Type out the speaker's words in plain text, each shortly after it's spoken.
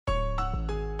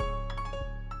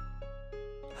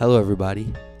Hello,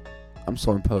 everybody. I'm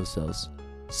Soren Postos,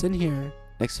 sitting here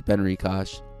next to Ben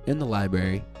Rikosh in the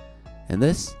library, and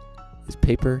this is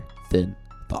Paper Thin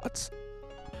Thoughts.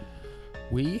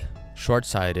 We,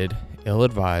 short-sighted,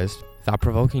 ill-advised,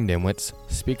 thought-provoking dimwits,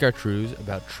 speak our truths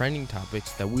about trending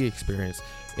topics that we experience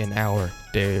in our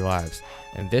daily lives.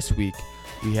 And this week,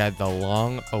 we had the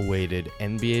long-awaited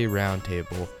NBA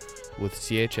Roundtable with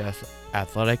CHS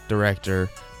Athletic Director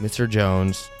Mr.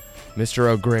 Jones, Mr.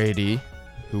 O'Grady,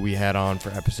 who we had on for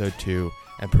episode 2,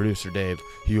 and producer Dave,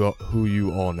 who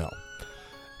you all know.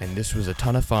 And this was a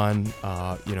ton of fun.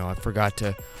 I forgot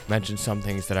to mention some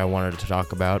things that I wanted to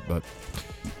talk about, but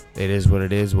it is what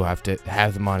it is. We'll have to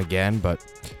have them on again. But,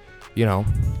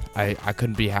 I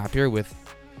couldn't be happier with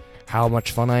how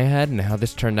much fun I had and how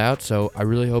this turned out. So I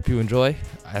really hope you enjoy.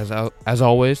 As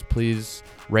always, please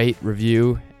rate,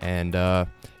 review, and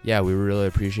we really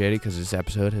appreciate it because this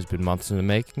episode has been months in the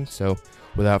making. So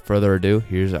without further ado,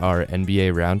 here's our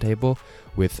NBA Roundtable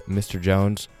with Mr.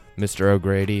 Jones, Mr.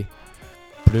 O'Grady,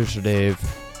 producer Dave,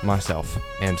 myself,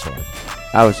 and Soren.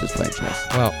 I was just playing chess.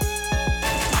 Well,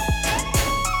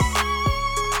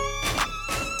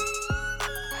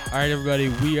 all right, everybody,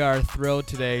 we are thrilled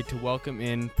today to welcome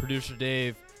in producer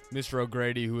Dave, Mr.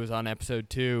 O'Grady, who is on episode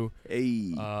 2.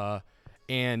 Hey.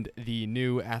 And the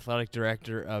new athletic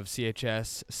director of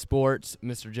CHS Sports,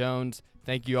 Mr. Jones.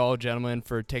 Thank you all, gentlemen,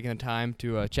 for taking the time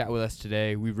to chat with us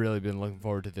today. We've really been looking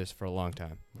forward to this for a long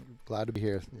time. Glad to be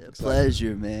here. A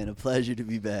pleasure, man. A pleasure to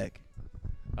be back.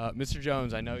 Mr.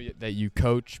 Jones, I know that you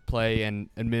coach, play, and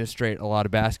administrate a lot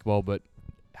of basketball, but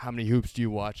how many hoops do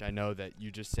you watch? I know that you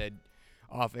just said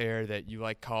off air that you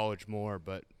like college more,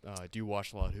 but do you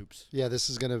watch a lot of hoops? Yeah,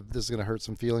 this is gonna hurt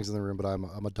some feelings in the room, but I'm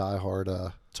a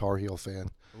diehard Tar Heel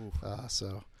fan.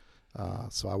 So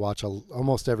I watch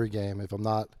almost every game. If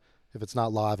it's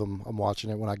not live, I'm watching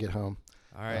it when I get home.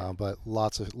 All right. But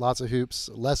lots of hoops,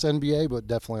 less NBA, but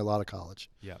definitely a lot of college.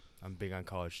 Yeah, I'm big on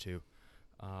college too.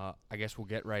 I guess we'll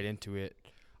get right into it.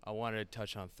 I wanted to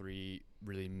touch on 3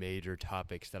 really major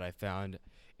topics that I found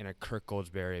in a Kirk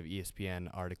Goldsberry of ESPN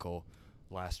article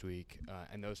last week,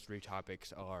 and those 3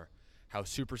 topics are how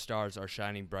superstars are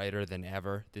shining brighter than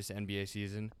ever this NBA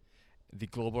season. The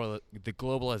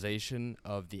globalization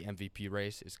of the MVP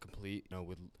race is complete,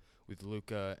 with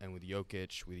Luka and with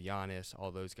Jokic, with Giannis,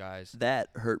 all those guys. That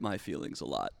hurt my feelings a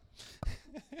lot.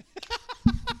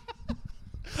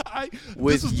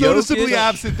 This was noticeably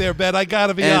absent there, Ben. I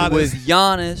gotta be honest. And with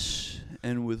Giannis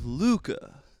and with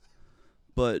Luka,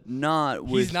 but not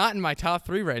with. He's not in my top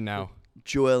 3 right now.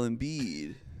 Joel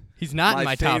Embiid. He's not in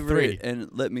my top 3. And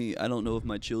I don't know if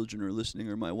my children are listening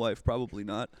or my wife, probably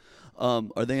not.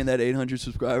 Are they in that 800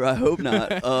 subscriber? I hope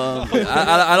not.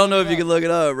 I don't know if you can look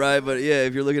it up, right? But yeah,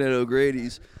 if you're looking at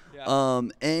O'Grady's. Yeah.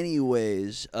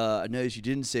 Anyways, I noticed you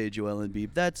didn't say Joel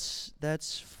Embiid.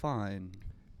 That's fine.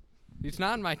 He's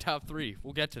not in my top 3.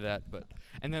 We'll get to that.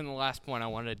 And then the last point I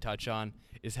wanted to touch on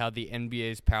is how the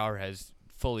NBA's power has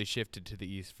fully shifted to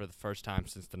the East for the first time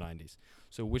since the 90s.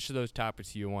 So which of those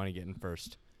topics do you want to get in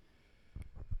first?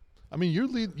 I mean, you're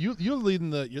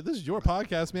leading this is your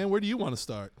podcast, man. Where do you want to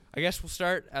start? I guess we'll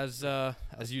start as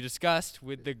you discussed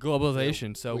with the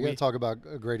globalization. So we got to talk about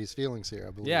Grady's feelings here,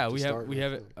 I believe. Yeah, we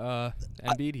have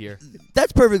Embiid here.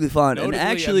 That's perfectly fine. Notably and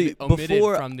actually,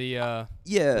 before from the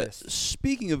list.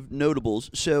 Speaking of notables,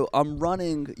 so I'm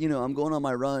running. I'm going on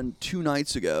my run 2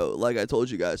 nights ago, like I told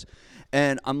you guys.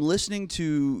 And I'm listening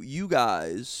to you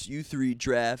 3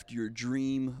 draft your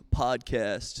dream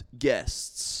podcast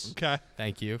guests. Okay.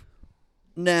 Thank you.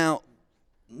 Now,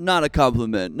 not a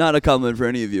compliment for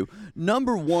any of you.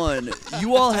 Number 1,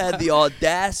 you all had the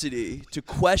audacity to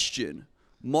question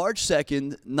March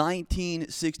 2nd,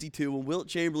 1962, when Wilt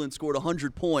Chamberlain scored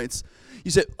 100 points. You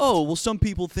said, some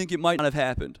people think it might not have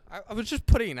happened. I was just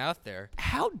putting it out there.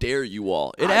 How dare you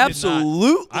all? It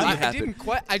absolutely happened.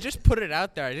 I just put it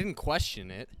out there. I didn't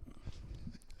question it.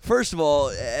 First of all,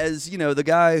 as the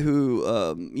guy who,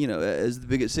 as the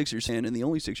biggest Sixers fan and the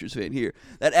only Sixers fan here,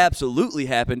 that absolutely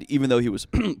happened, even though he was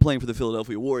playing for the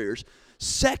Philadelphia Warriors.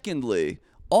 Secondly,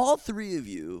 all 3 of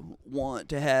you want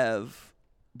to have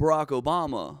Barack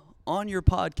Obama on your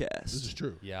podcast. This is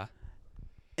true. Yeah.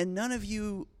 And none of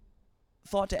you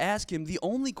thought to ask him the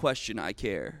only question I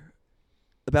care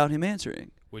about him answering.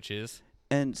 Which is?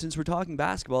 And since we're talking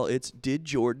basketball, it's did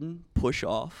Jordan push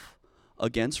off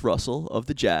against Russell of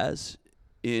the Jazz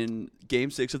in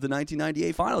Game 6 of the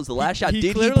 1998 Finals? The last shot,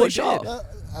 did he push off?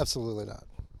 Absolutely not.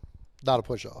 Not a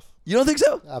push-off. You don't think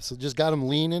so? Absolutely. Just got him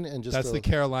leaning and just That's the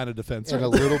Carolina defense. And a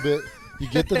little bit. You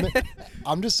get them.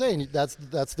 I'm just saying, that's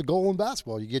the goal in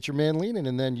basketball. You get your man leaning,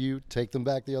 and then you take them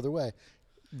back the other way.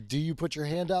 Do you put your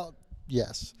hand out?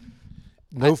 Yes.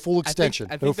 No full extension.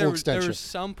 I think No there full was, extension. There was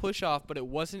some push off, but it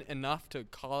wasn't enough to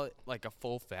call it like a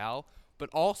full foul. But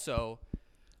also,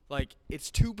 like,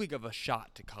 it's too big of a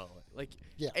shot to call it. Like,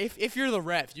 if you're the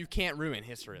ref, you can't ruin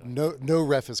history. Like No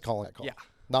ref is calling that call. Yeah.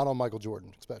 Not on Michael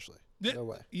Jordan, especially. No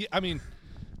way. Yeah, I mean,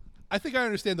 I think I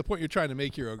understand the point you're trying to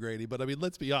make here, O'Grady, but I mean,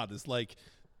 let's be honest. Like,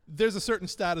 there's a certain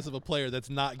status of a player that's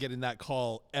not getting that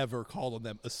call ever called on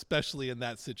them, especially in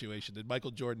that situation. And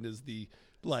Michael Jordan is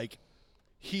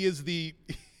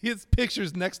his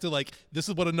picture's next to, like, this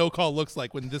is what a no call looks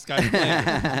like when this guy's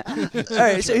playing. All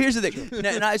right, so here's the thing.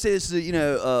 And I say this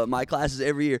to, my classes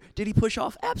every year. Did he push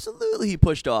off? Absolutely he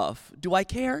pushed off. Do I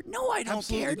care? No, I don't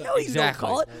care. No, you don't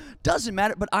call it. Doesn't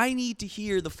matter. But I need to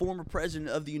hear the former president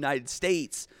of the United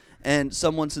States and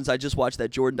someone, since I just watched that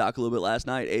Jordan doc a little bit last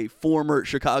night, a former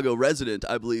Chicago resident,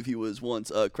 I believe he was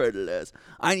once credited as.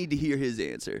 I need to hear his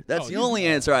answer. That's the only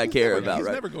answer I care about, He's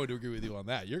right? never going to agree with you on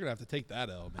that. You're going to have to take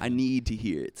that L, man. I need to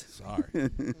hear it.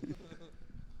 Sorry.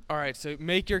 All right, so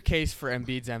make your case for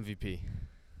Embiid's MVP.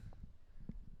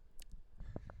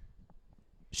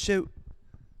 So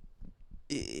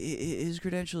his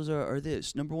credentials are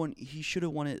this. Number one, he should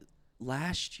have won it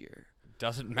last year.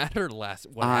 Doesn't matter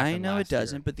what I happened know last it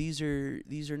doesn't, year. but these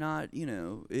are not,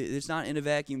 it's not in a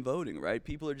vacuum voting, right?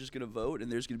 People are just going to vote,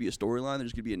 and there's going to be a storyline,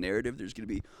 there's going to be a narrative, there's going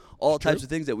to be all types of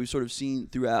things that we've sort of seen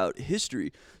throughout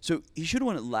history. So he should have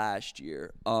won it last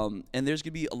year, and there's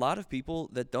going to be a lot of people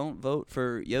that don't vote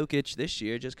for Jokic this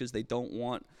year just because they don't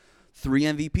want 3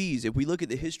 MVPs. If we look at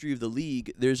the history of the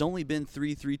league, there's only been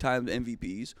 3-time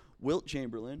MVPs. Wilt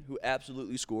Chamberlain, who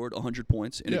absolutely scored 100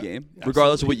 points in a game,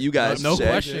 regardless of what you guys no said.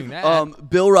 questioning that.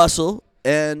 Bill Russell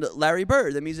and Larry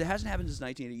Bird. That means it hasn't happened since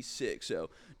 1986.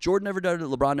 So Jordan never done it,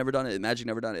 LeBron never done it, Magic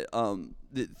never done it.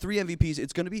 The 3 MVPs,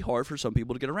 it's going to be hard for some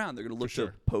people to get around. They're going to look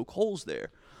to poke holes there.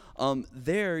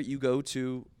 There you go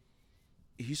to,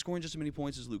 he's scoring just as many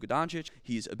points as Luka Doncic.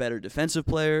 He's a better defensive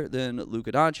player than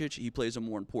Luka Doncic. He plays a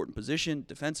more important position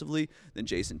defensively than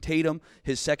Jason Tatum.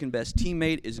 His second best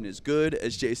teammate isn't as good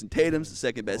as Jason Tatum's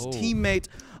second best teammate.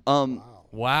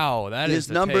 Wow, that is his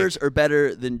the numbers take. are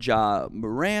better than Ja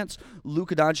Morant's.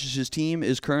 Luka Doncic's team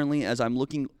is currently, as I'm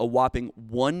looking, a whopping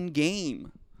 1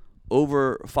 game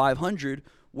over 500.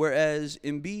 Whereas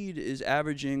Embiid is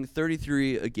averaging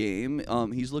 33 a game.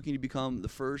 He's looking to become the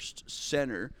first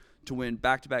center to win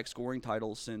back-to-back scoring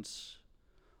titles since,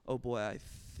 I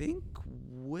think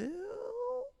Wilt,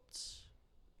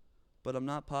 but I'm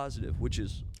not positive, which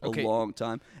is a long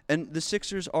time. And the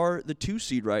Sixers are the 2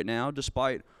 seed right now,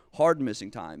 despite Harden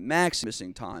missing time, Max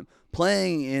missing time,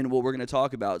 playing in what we're going to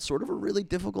talk about, sort of a really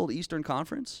difficult Eastern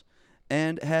Conference,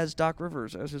 and has Doc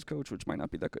Rivers as his coach, which might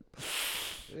not be that good.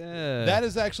 Yeah. That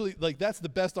is actually, like, that's the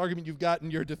best argument you've got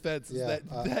in your defense, is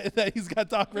that he's got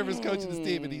Doc Rivers coaching his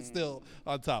team and he's still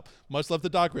on top. Much love to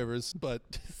Doc Rivers, but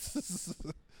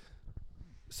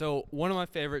So one of my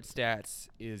favorite stats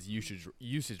is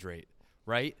usage rate,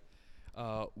 right?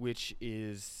 Which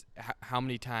is how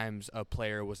many times a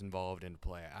player was involved in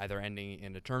play, either ending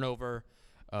in a turnover,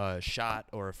 a shot,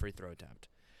 or a free throw attempt.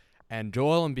 And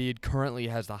Joel Embiid currently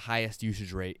has the highest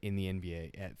usage rate in the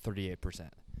NBA at 38%.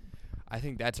 I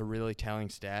think that's a really telling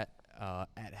stat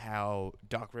at how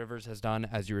Doc Rivers has done,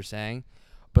 as you were saying,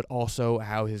 but also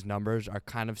how his numbers are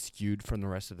kind of skewed from the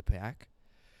rest of the pack.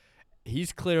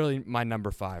 He's clearly my number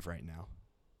 5 right now.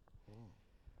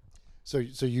 So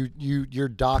you're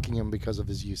docking him because of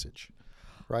his usage,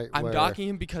 right? I'm docking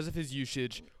him because of his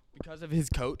usage, because of his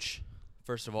coach,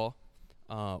 first of all,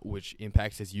 which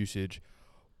impacts his usage.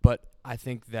 But I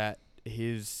think that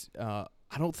I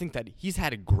don't think that he's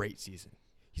had a great season.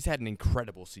 He's had an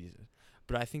incredible season.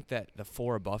 But I think that the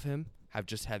 4 above him have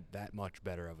just had that much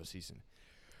better of a season.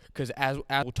 Because as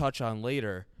we'll touch on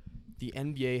later, the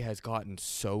NBA has gotten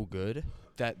so good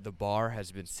that the bar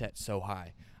has been set so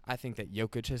high. I think that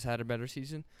Jokic has had a better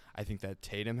season. I think that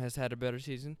Tatum has had a better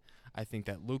season. I think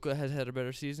that Luka has had a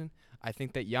better season. I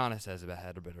think that Giannis has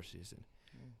had a better season.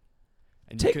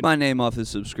 And Take my name off the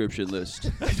subscription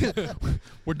list.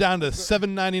 we're down to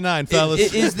 $7.99,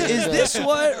 fellas. Is this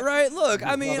what, right? Look,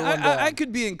 I mean, I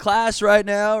could be in class right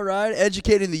now, right,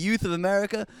 educating the youth of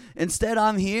America. Instead,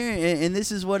 I'm here, and this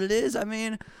is what it is. I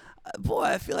mean, boy,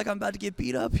 I feel like I'm about to get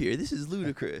beat up here. This is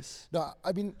ludicrous. No,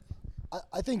 I mean,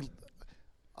 I think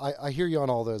I hear you on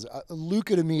all those.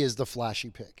 Luka to me is the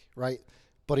flashy pick, right?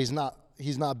 But he's not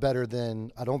better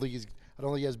than. I don't think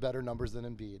he has better numbers than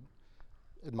Embiid.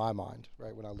 In my mind,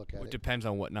 right, when I look at it. It depends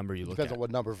on what number you look at. Depends on what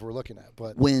numbers we're looking at.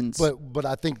 But wins. But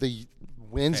I think the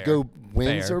wins Fair.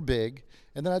 wins Fair. are big.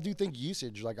 And then I do think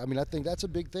usage, I think that's a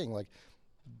big thing. Like,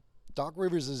 Doc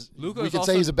Rivers is. Luka we is could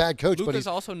also- say he's a bad coach, but Luka's he's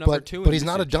also number but, 2 But in he's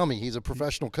not a usage. dummy. He's a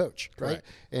professional coach, right? Correct.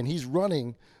 And he's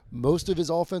running most of his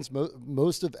offense,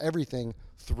 most of everything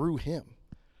through him.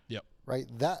 Yep. Right.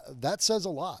 That says a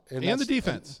lot. And that's- the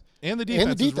defense. And the and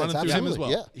the defense is defense, running through him as well.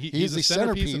 absolutely, yeah. He's He's a the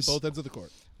centerpiece centerpiece. on both ends of the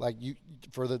court. Like you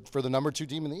for the number 2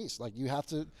 team in the East. Like you have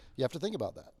to think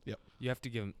about that. Yep. You have to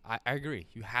give him. I agree.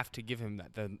 You have to give him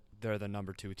that. They're the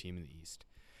number 2 team in the East,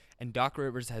 and Doc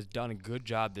Rivers has done a good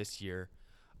job this year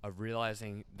of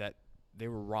realizing that they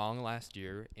were wrong last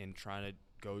year in trying to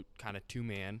go kind of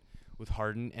 2-man with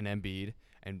Harden and Embiid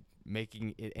and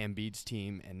making it Embiid's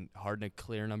team and Harden a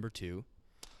clear number 2.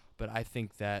 But I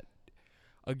think that,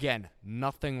 again,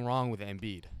 nothing wrong with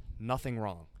Embiid. Nothing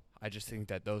wrong. I just think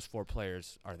that those 4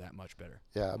 players are that much better.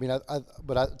 Yeah, I mean,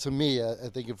 to me, I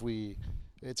think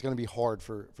it's going to be hard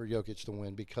for Jokic to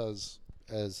win because,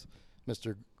 as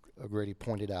Mr. Grady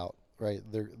pointed out, right,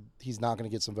 he's not going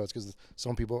to get some votes because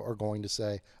some people are going to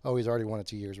say, oh, he's already won it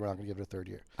 2 years, we're not going to give it a third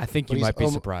year. I think But you he's might be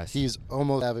almo- surprised. He's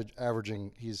almost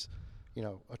averaging,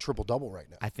 a triple-double right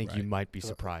now I think you might be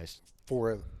surprised.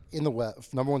 for in the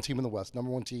West, number 1 team in the West,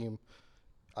 number 1 team.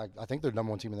 I think they're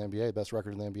number 1 team in the NBA, best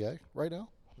record in the NBA right now.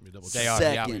 Let me double They check. are,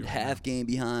 yeah. Second, half game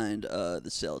behind the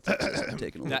Celtics. I'm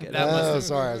taking a look at That it. must have-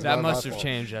 sorry, it's That my must have fault.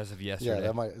 changed as of yesterday. Yeah,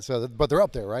 that might. So, but they're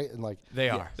up there, right? And like They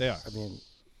are. They are. I mean,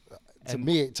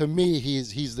 And- to me,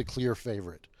 he's the clear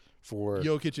favorite for.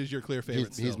 Jokic is your clear favorite.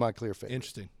 He's still. my clear favorite.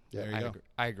 Interesting. Yeah. There you go.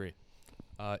 I agree.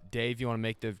 Dave, you want to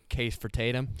make the case for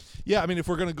Tatum? Yeah, I mean, if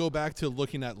we're going to go back to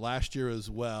looking at last year as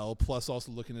well, plus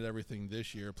also looking at everything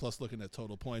this year, plus looking at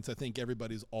total points, I think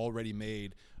everybody's already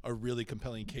made a really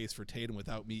compelling case for Tatum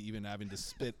without me even having to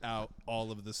spit out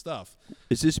all of the stuff.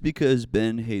 Is this because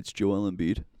Ben hates Joel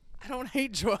Embiid? I don't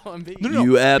hate Joel Embiid. No,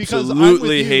 You because I'm with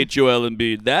absolutely you. hate Joel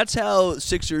Embiid. That's how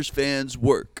Sixers fans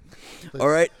work. All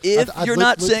right? If you're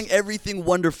not saying everything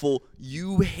wonderful,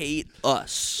 you hate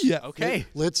us. Yeah. Okay.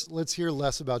 Let's hear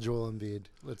less about Joel Embiid.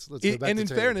 Let's go back And to in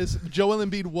Tatum. fairness, Joel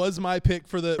Embiid was my pick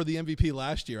for the MVP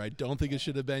last year. I don't think it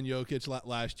should have been Jokic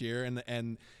last year,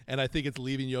 and I think it's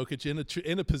leaving Jokic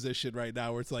in a position right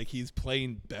now where it's like he's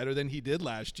playing better than he did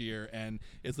last year, and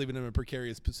it's leaving him in a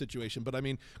precarious situation. But I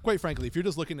mean, quite frankly, if you're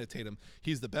just looking at Tatum,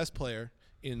 he's the best player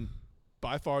in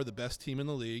by far the best team in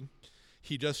the league.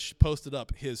 He just posted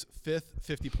up his 5th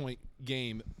 50-point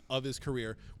game of his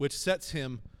career, which sets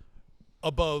him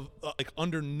above,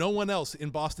 under no one else in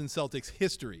Boston Celtics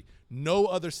history. No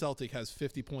other Celtic has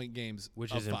 50-point games,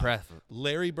 Which of is 5. impressive.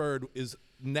 Larry Bird is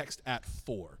next at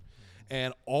 4,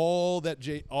 and all that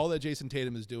Jason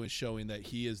Tatum is doing is showing that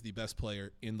he is the best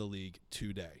player in the league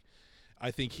today.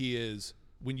 I think he is.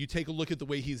 When you take a look at the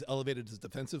way he's elevated as a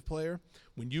defensive player,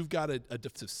 when you've got a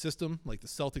defensive system like the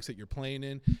Celtics that you're playing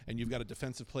in, and you've got a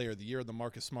defensive player of the year, the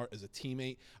Marcus Smart, as a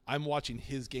teammate, I'm watching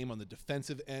his game on the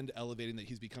defensive end, elevating that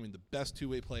he's becoming the best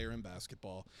two-way player in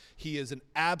basketball. He is an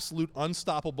absolute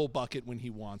unstoppable bucket when he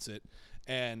wants it,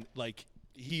 and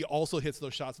he also hits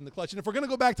those shots in the clutch. And if we're going to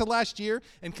go back to last year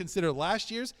and consider last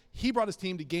year's, he brought his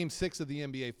team to Game 6 of the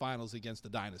NBA Finals against the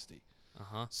Dynasty.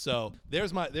 So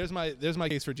there's my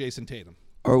case for Jason Tatum.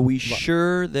 Are we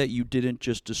sure that you didn't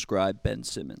just describe Ben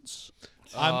Simmons?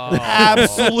 I'm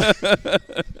absolutely.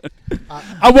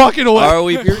 I'm walking away. Are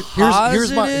we Here's my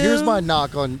positive?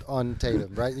 knock on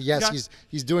Tatum, right? Yes, Yeah.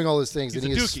 he's doing all those things. He's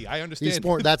and a he dookie. I understand.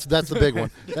 He's that's the big one.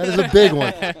 That is a big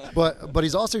one. But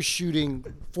he's also shooting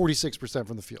 46%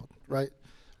 from the field, right?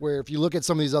 Where if you look at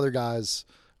some of these other guys,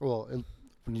 when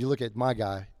you look at my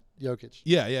guy, Jokic,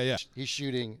 Yeah. he's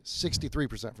shooting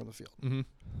 63% from the field. Mm-hmm.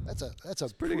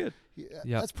 That's pretty good.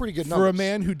 That's pretty good For numbers. a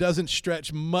man who doesn't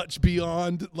stretch much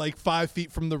beyond 5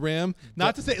 feet from the rim,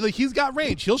 not to say he's got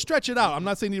range, he'll stretch it out. I'm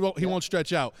not saying he won't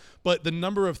stretch out, but the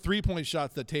number of 3-point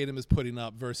shots that Tatum is putting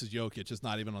up versus Jokic is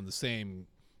not even on the same.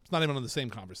 It's not even on the same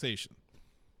conversation.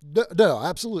 No,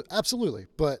 absolutely.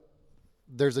 But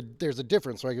there's a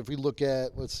difference, right? If we look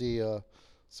at, let's see,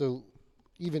 so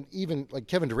even like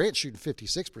Kevin Durant shooting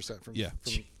 56%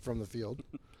 from the field,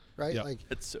 right? Yep.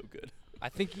 That's so good. I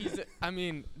think he's. I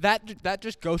mean, that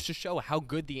just goes to show how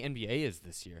good the NBA is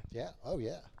this year. Yeah. Oh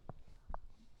yeah.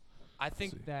 I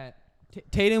think that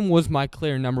Tatum was my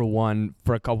clear number 1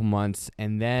 for a couple months,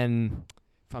 and then,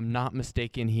 if I'm not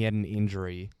mistaken, he had an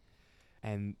injury,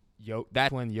 and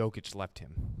that's when Jokic left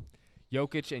him.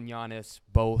 Jokic and Giannis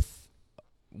both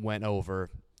went over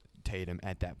Tatum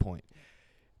at that point.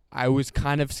 I was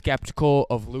kind of skeptical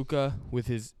of Luka with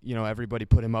his, everybody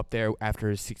put him up there after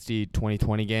his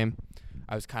 60-20-20 game.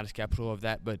 I was kind of skeptical of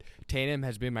that, but Tatum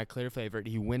has been my clear favorite.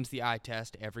 He wins the eye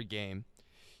test every game.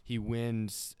 He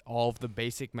wins all of the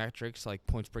basic metrics like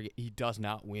points per game. He does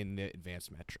not win the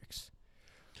advanced metrics.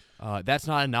 That's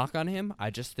not a knock on him. I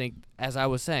just think, as I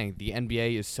was saying, the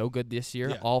NBA is so good this year.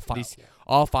 Yeah.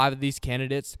 All five of these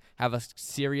candidates have a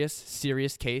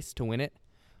serious case to win it.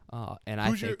 And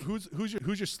who's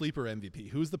your sleeper MVP?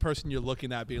 Who's the person you're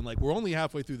looking at being like, we're only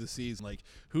halfway through the season. Like,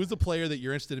 who's the player that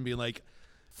you're interested in being like,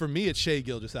 for me, it's Shai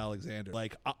Gilgeous-Alexander.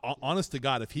 Like, honest to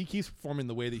God, if he keeps performing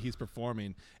the way that he's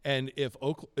performing, and if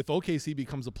OKC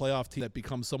becomes a playoff team that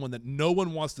becomes someone that no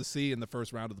one wants to see in the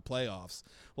first round of the playoffs,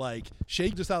 like Shai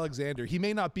Gilgeous-Alexander, he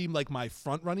may not be like my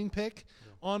front running pick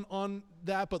on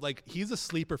that, but like he's a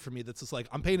sleeper for me. That's just like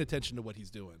I'm paying attention to what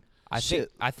he's doing. I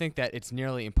think that it's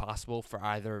nearly impossible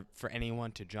for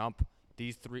anyone to jump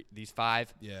these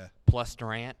five plus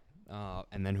Durant.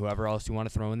 And then whoever else you want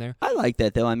to throw in there. I like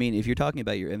that, though. I mean, if you're talking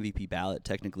about your MVP ballot,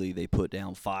 technically they put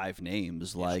down 5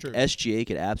 names. Like, SGA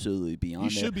could absolutely be on there.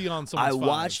 He should be on someone's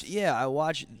I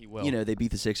watched, He will. you know, they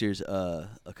beat the Sixers a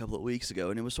couple of weeks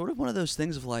ago, and it was sort of one of those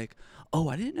things of like, oh,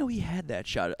 I didn't know he had that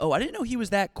shot. Oh, I didn't know he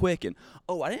was that quick. And,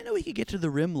 oh, I didn't know he could get to the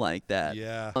rim like that.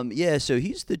 Yeah. So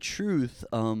he's the truth.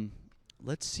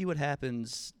 Let's see what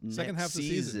happens Second half next of the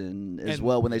season season. as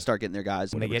well when they start getting their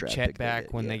guys. When they get Chet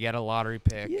back, when they get a lottery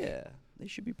pick. Yeah, they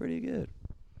should be pretty good.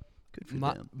 Good for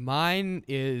them. Mine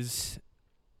is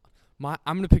I'm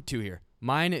going to pick 2 here.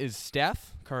 Mine is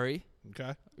Steph Curry,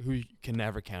 who you can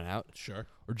never count out. Sure.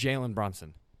 Or Jalen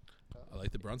Brunson. I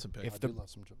like the Brunson pick. I do love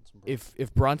some Brunson.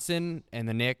 If Brunson and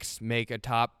the Knicks make a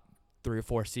top 3 or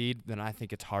 4 seed, then I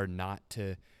think it's hard not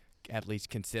to at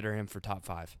least consider him for top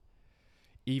 5.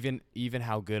 Even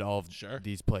how good all of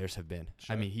these players have been.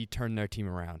 I mean, he turned their team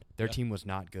around. Their team was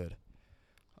not good.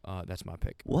 That's my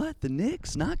pick. What? The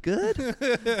Knicks? Not good?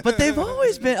 But they've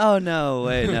always been. Oh, no.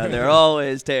 Wait, no. They're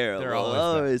always terrible. They're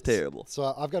always terrible.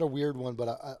 So I've got a weird one, but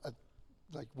I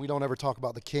like we don't ever talk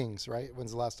about the Kings, right?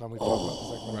 When's the last time we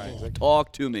talked about the Kings? Like,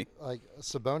 Talk to me. Like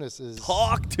Sabonis is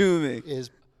Talk to me. is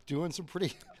doing some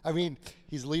pretty. I mean,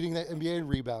 he's leading the NBA in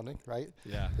rebounding, right?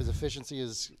 Yeah. His efficiency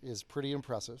is pretty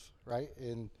impressive, right?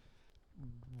 And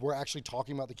we're actually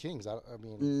talking about the Kings. I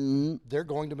mean, they're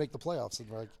going to make the playoffs, and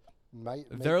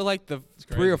they're like the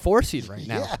 3 or 4 seed right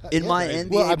now. Yeah, In my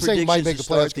NBA well, I'm saying might make the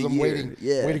playoffs because because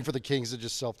I'm waiting for the Kings to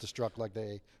just self-destruct like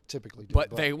they typically do.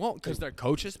 But they won't because their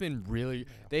coach has been really.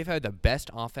 They've had the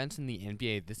best offense in the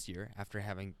NBA this year after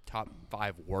having top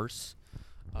 5 worse.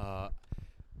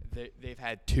 They've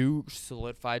had 2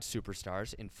 solidified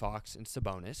superstars in Fox and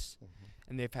Sabonis,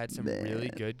 and they've had some really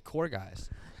good core guys.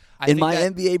 In my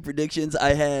NBA predictions,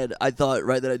 I thought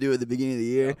right that I do at the beginning of the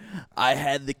year, I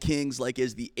had the Kings like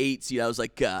as the 8 seed. I was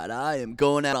like, God, I am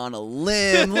going out on a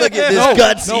limb. Look at this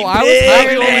gutsy I was pick,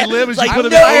 higher man. on the limb as Like, you could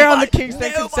have nobody- been higher on the Kings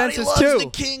than nobody consensus loves too. the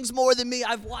Kings more than me.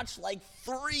 I've watched like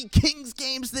 3 Kings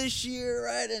games this year,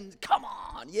 right? And come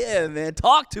on, yeah, man,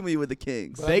 talk to me with the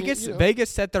Kings. But I mean,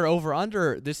 Vegas set their over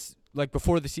under this like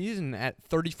before the season at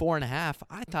 34.5.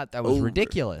 I thought that was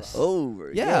ridiculous.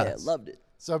 Yeah, loved it.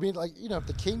 So I mean, like if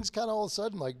the Kings kind of all of a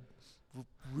sudden like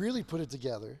really put it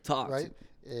together, right,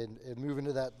 and move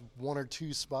into that 1 or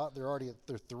 2 spot,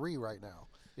 they're 3 right now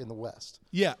in the West.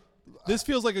 Yeah. This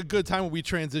feels like a good time when we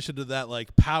transition to that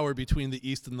like power between the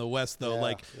East and the West,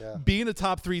 though. Being a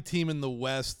top 3 team in the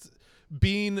West,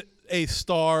 being a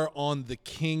star on the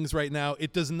Kings right now,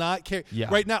 it does not care. Yeah.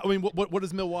 Right now, I mean, what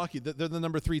is Milwaukee? They're the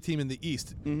number 3 team in the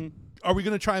East. Are we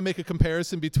going to try and make a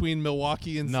comparison between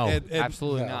Milwaukee and no, and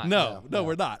absolutely not. No,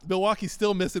 we're not. Milwaukee's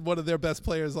still missing one of their best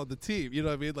players on the team. You know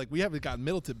what I mean? Like, we haven't gotten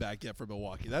Middleton back yet for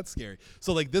Milwaukee. That's scary.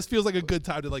 So, like, this feels like a good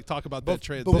time to, like, talk about that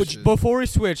transition. Before we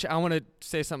switch, I want to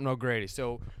say something to O'Grady.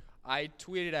 So, I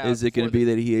tweeted out. Is it going to be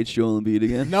that he hates Joel Embiid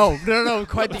again? No.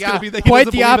 Quite It's gonna be that the he quite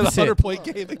doesn't the believe in a opposite. 100-point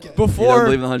game again. Before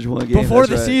the 100-point game. Before that's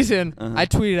the right. season, I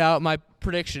tweeted out my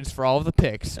predictions for all of the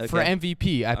picks. Okay. For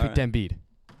MVP, I picked Embiid.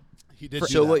 He did.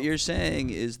 So what you're saying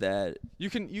is that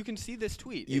You can see this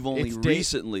tweet. you've only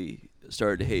recently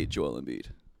started to hate Joel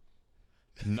Embiid.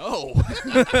 No.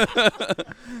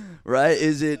 Right?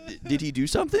 Did he do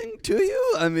something to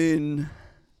you? I mean,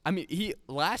 he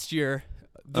last year,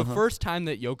 the first time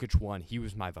that Jokic won, he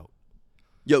was my vote.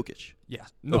 Jokic. Yeah.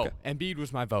 No, Okay. Embiid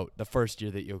was my vote the first year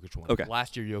that Jokic won. Okay.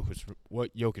 Last year,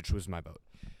 Jokic was my vote.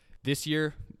 This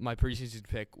year, my preseason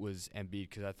pick was Embiid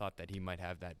because I thought that he might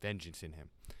have that vengeance in him.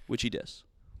 Which he does.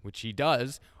 Which he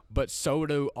does, but so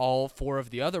do all 4 of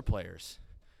the other players.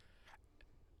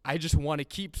 I just want to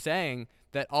keep saying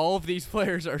that all of these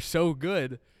players are so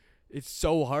good, it's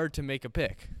so hard to make a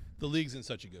pick. The league's in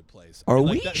such a good place. Are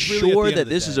Like, we that's really at the sure end that of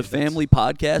the this is a day, family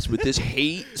podcast with this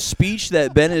hate speech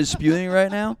that Ben is spewing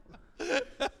right now?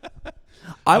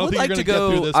 I don't would think like you're to gonna get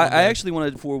through go. this I one, Ben. actually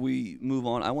wanted, before we move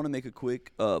on, I want to make a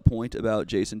quick point about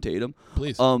Jason Tatum.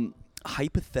 Please.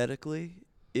 Hypothetically,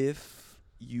 if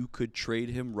you could trade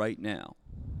him right now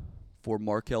for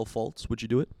Markelle Fultz, would you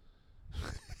do it?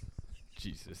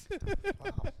 Jesus.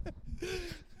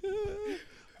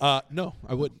 No,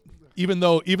 I wouldn't. Even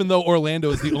though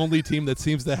Orlando is the only team that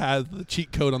seems to have the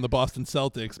cheat code on the Boston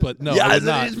Celtics, but no, yeah, I would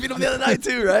not. They just beat them the other night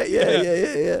too, right?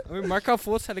 Yeah. I mean, Markelle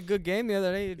Fultz had a good game the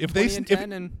other day. If 20 they- and if-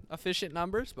 10 and efficient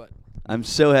numbers, but I'm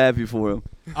so happy for him.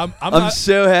 I'm I'm not.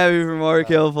 so happy for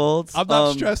Markelle Fultz. I'm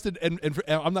not stressed, and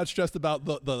I'm not stressed about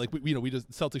the like we just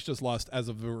Celtics just lost as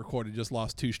of the recording, just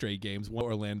lost 2 straight games, one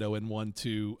to Orlando and one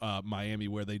to Miami,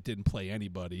 where they didn't play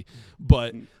anybody.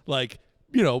 But like,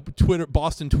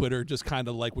 Boston Twitter just kind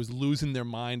of like was losing their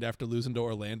mind after losing to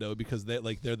Orlando, because they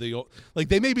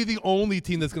they may be the only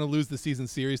team that's going to lose the season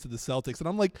series to the Celtics, and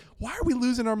I'm like, why are we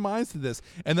losing our minds to this?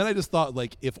 And then I just thought,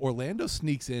 like, if Orlando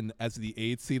sneaks in as the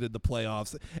 8th seed in the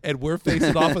playoffs and we're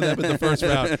facing off of them in the first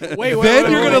round, then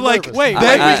you're gonna like, then we can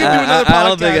do another podcast. I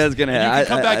don't think that's gonna and happen. You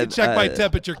can come back and check my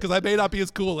temperature, because I may not be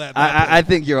as cool that night. I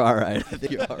think you're all right. I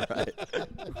think you're all right.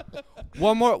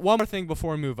 one more thing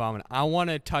before we move on. I want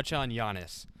to touch on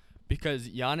Giannis, because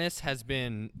Giannis has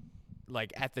been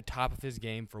like at the top of his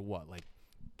game for what, like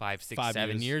 5, 6,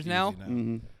 7 years now.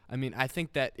 Mm-hmm. I mean, I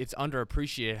think that it's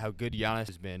underappreciated how good Giannis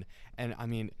has been. And I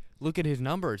mean, look at his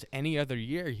numbers. Any other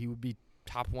year, he would be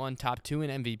top 1, top 2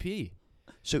 in MVP.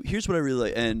 So here's what I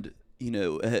really like. And,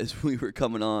 as we were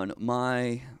coming on,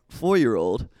 my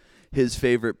 4-year-old, his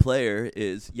favorite player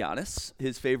is Giannis.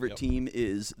 His favorite team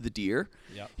is the Deer.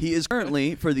 Yep. He is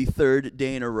currently, for the 3rd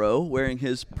day in a row, wearing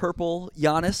his purple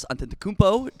Giannis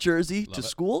Antetokounmpo jersey to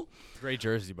school. Great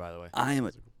jersey, by the way. I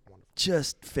am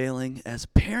just failing as a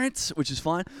parent, which is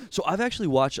fine. So I've actually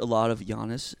watched a lot of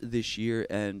Giannis this year,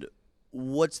 and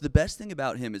what's the best thing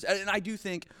about him is, and I do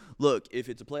think, look, if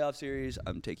it's a playoff series,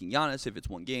 I'm taking Giannis. If it's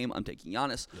one game, I'm taking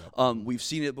Giannis. Yep. We've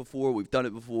seen it before. We've done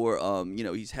it before.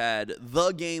 He's had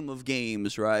the game of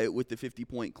games, right, with the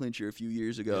 50-point clincher a few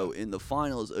years ago in the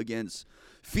finals against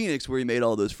Phoenix, where he made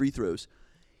all those free throws.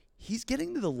 He's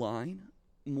getting to the line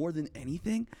more than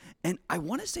anything, and I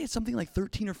want to say it's something like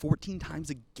 13 or 14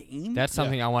 times a game. That's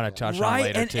something I want to touch on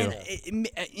right, later, too. And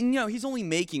he's only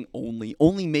making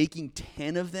only making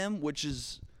 10 of them, which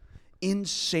is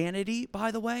insanity, by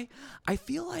the way. I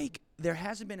feel like there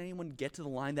hasn't been anyone get to the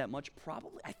line that much.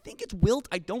 Probably, I think it's Wilt.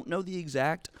 I don't know the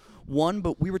exact one,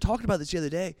 but we were talking about this the other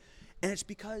day, and it's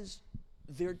because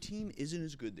their team isn't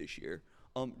as good this year.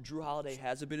 Drew Holiday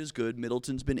hasn't been as good.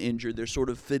 Middleton's been injured. They're sort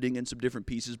of fitting in some different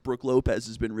pieces. Brook Lopez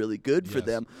has been really good for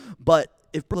them. But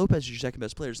if Brook Lopez is your second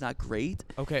best player, it's not great.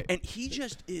 Okay. And he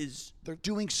just is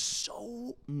doing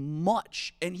so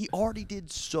much. And he already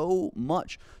did so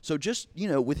much. So just,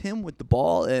 with him with the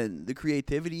ball and the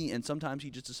creativity, and sometimes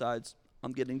he just decides,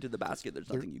 I'm getting to the basket. There's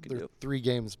nothing you can do. 3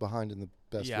 games behind in the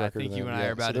best Yeah, I record. think in you the and I NBA.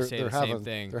 are about to say the same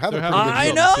thing. They're having a They're pretty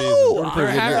having good a season. season. They're pretty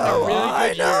good having year. a really I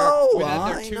good know, year without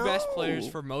their I 2 best know. players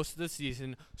for most of the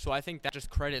season. So I think that just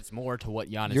credits more to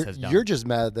what Giannis You're, has done. you're just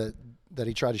mad that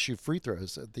he tried to shoot free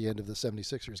throws at the end of the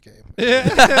 76ers game. If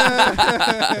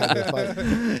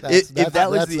that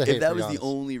was the the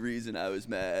only reason I was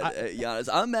mad at Giannis,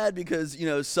 I'm mad because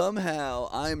somehow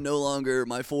I'm no longer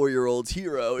my 4-year-old's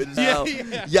hero. It is now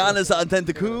Giannis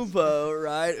Antetokounmpo,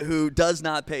 right? Who does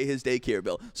not pay his daycare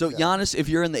bill. So Giannis, if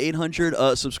you're in the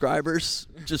 800 subscribers,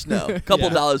 just know a couple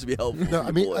dollars would be helpful. No,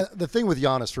 I mean the thing with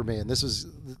Giannis for me, and this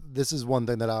is one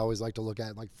thing that I always like to look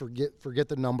at. Like forget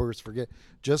the numbers, forget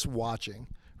just watching.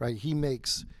 Right, he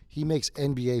makes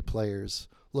NBA players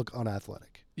look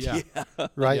unathletic. Yeah.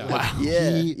 Right. Yeah. Like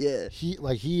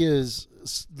Wow. He is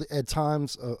at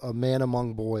times a man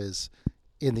among boys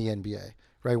in the NBA.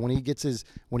 Right. When he gets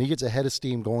ahead of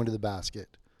steam going to the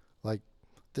basket, like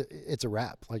it's a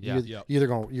wrap. Like you're either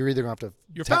gonna have to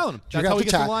fouling him. That's how he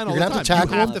gets the line all the time. You're gonna have to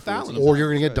tackle You have him, to foul him. or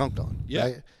you're gonna get dunked on. Yeah.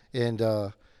 Right. And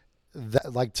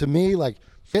that, like, to me, like,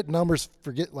 hit numbers,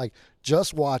 forget, like,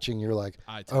 just watching, you're like,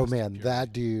 oh man,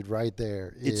 that dude right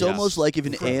there. It's almost like if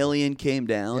an alien came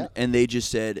down and they just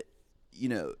said,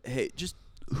 hey, just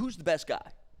who's the best guy?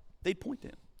 They'd point to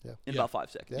him in about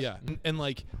 5 seconds. Yeah, and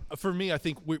like for me, I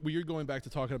think you're going back to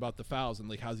talking about the fouls and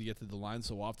like how's he get to the line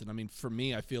so often. I mean, for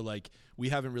me, I feel like we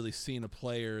haven't really seen a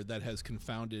player that has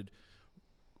confounded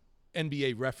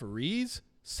NBA referees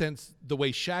since the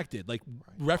way Shaq did. Like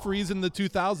referees in the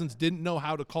 2000s didn't know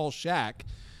how to call Shaq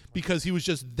because he was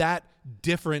just that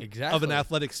different of an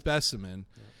athletic specimen.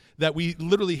 That we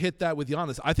literally hit that with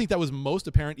Giannis. I think that was most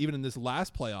apparent even in this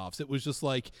last playoffs. It was just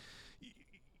like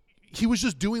he was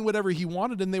just doing whatever he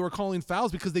wanted, and they were calling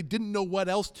fouls because they didn't know what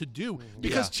else to do.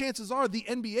 Because chances are the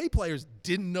NBA players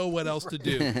didn't know what else to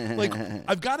do. Like,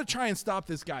 I've got to try and stop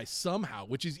this guy somehow,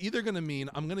 which is either going to mean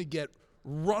I'm going to get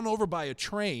run over by a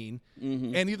train,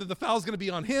 and either the foul's going to be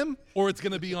on him or it's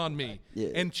going to be on me. Yeah.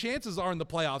 And chances are in the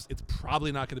playoffs, it's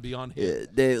probably not going to be on him.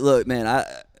 Look, man,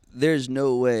 there's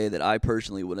no way that I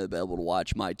personally would have been able to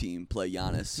watch my team play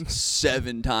Giannis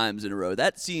 7 times in a row.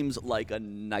 That seems like a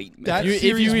nightmare. That If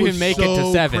series you even was make it to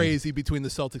so 7. crazy between the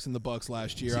Celtics and the Bucks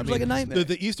last year. Seems like a nightmare.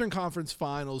 The Eastern Conference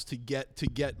Finals to get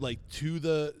like to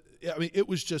the. I mean, it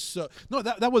was just so. No,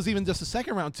 that was even just the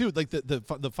second round too. Like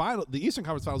the final, the Eastern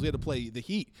Conference Finals, we had to play the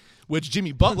Heat, which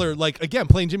Jimmy Butler, like again,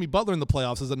 playing Jimmy Butler in the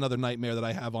playoffs is another nightmare that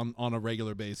I have on a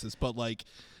regular basis. But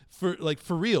for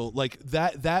real, like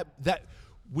that.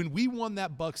 When we won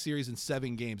that Bucks series in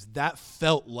 7 games, that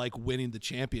felt like winning the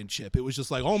championship. It was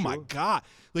just like, oh my God.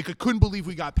 Like, I couldn't believe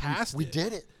we got past We it.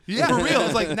 did it. Yeah, for real.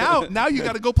 It's like, now you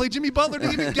got to go play Jimmy Butler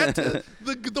to even get to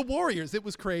the Warriors. It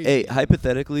was crazy. Hey,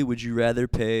 hypothetically, would you rather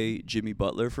pay Jimmy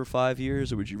Butler for 5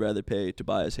 years, or would you rather pay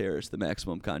Tobias Harris the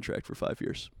maximum contract for 5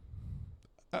 years?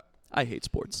 I hate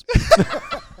sports.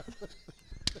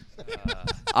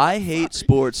 I hate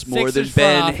sports more than Sixers front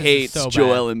Ben office is hates so bad.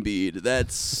 Joel Embiid.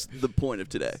 That's the point of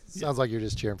today. Sounds like you're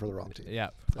just cheering for the wrong team. Yeah.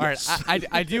 All right.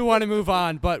 I do want to move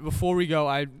on, but before we go,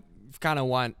 I kind of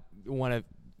want to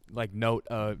note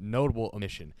a notable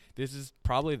omission. This is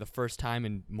probably the first time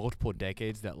in multiple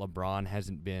decades that LeBron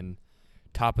hasn't been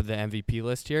top of the MVP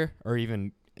list here, or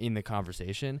even in the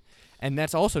conversation. And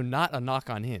that's also not a knock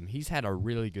on him. He's had a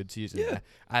really good season,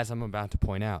 as I'm about to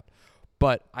point out.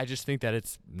 But I just think that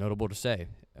it's notable to say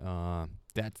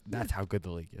that's how good the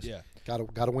league is. Yeah. Got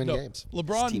to win games.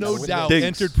 LeBron, Team no win doubt, games.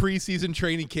 entered preseason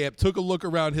training camp, took a look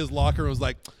around his locker, and was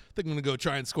like, I think I'm going to go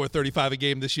try and score 35 a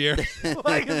game this year. It's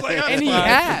like, And he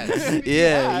has.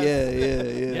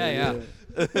 Yeah.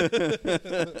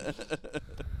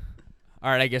 All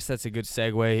right, I guess that's a good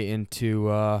segue into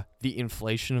the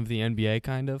inflation of the NBA,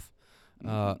 kind of.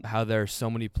 How there are so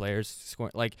many players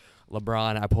scoring. Like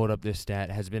LeBron, I pulled up this stat,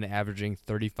 has been averaging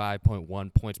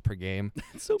 35.1 points per game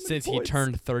So many since points. he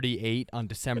turned 38 on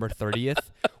December 30th,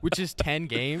 which is 10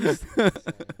 games. I'm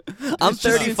It's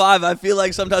just- 35. I feel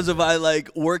like sometimes if I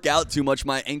work out too much,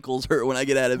 my ankles hurt when I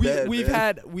get out of bed. We've man.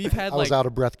 had I was out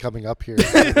of breath coming up here.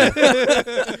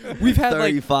 we've had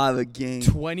 35 a game.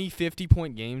 20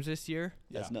 50-point games this year.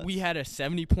 That's nuts. We had a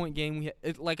 70-point game.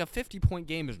 A 50-point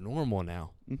game is normal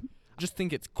now. Mhm. I just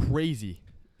think it's crazy.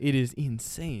 It is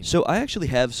insane. So I actually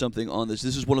have something on this.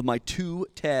 This is one of my 2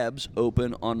 tabs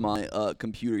open on my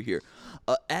computer here.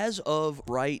 As of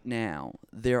right now,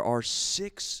 there are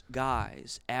 6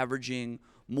 guys averaging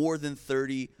more than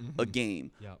 30 a game.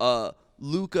 Yep.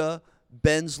 Luka,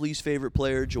 Ben's least favorite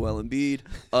player, Joel Embiid,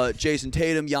 Jason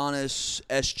Tatum, Giannis,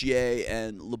 SGA,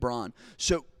 and LeBron.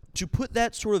 So to put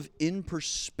that sort of in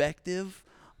perspective,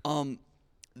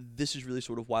 this is really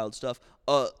sort of wild stuff.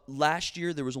 Last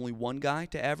year, there was only one guy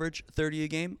to average 30 a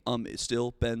game. It's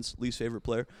still Ben's least favorite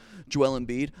player, Joel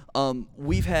Embiid.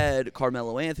 We've had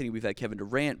Carmelo Anthony, we've had Kevin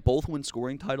Durant, both win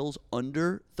scoring titles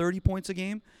under 30 points a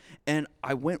game. And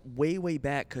I went way, way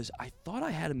back because I thought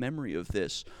I had a memory of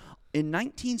this. In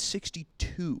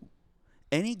 1962,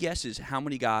 any guesses how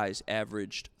many guys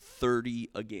averaged 30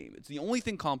 a game? It's the only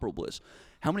thing comparable is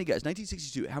how many guys,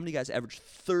 1962, how many guys averaged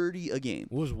 30 a game?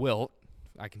 It was Wilt.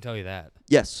 I can tell you that.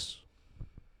 Yes.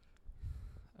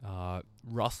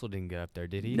 Russell didn't get up there,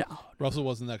 did he? No. Russell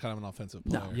wasn't that kind of an offensive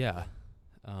player. No. Yeah.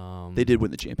 They did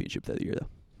win the championship that year, though.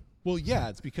 Well, yeah,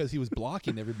 it's because he was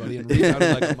blocking everybody and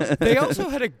rebounding like almost. They also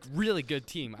had a really good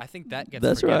team. I think that gets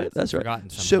That's right. That's right. forgotten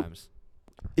So- sometimes.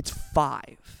 It's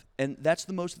 5, and that's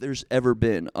the most there's ever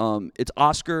been. It's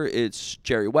Oscar, it's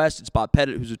Jerry West, it's Bob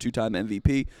Pettit, who's a 2-time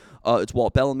MVP, it's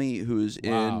Walt Bellamy, who's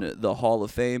in the Hall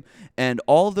of Fame, and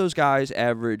all of those guys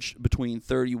averaged between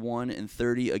 31 and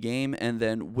 30 a game, and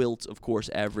then Wilt, of course,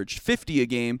 averaged 50 a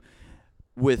game,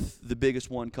 with the biggest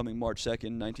one coming March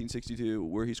 2nd, 1962,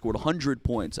 where he scored 100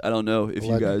 points. I don't know if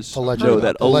you guys know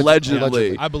that.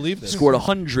 Allegedly. I believe this. Scored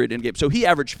 100 in game. So he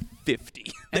averaged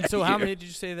 50. And so that how year. many did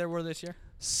you say there were this year?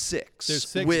 6. There's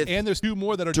 6, with and there's 2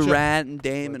 more that are Durant and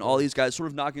Dame and all these guys sort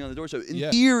of knocking on the door. So in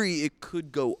theory, it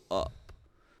could go up,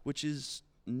 which is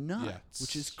nuts.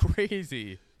 Which is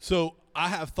crazy. So I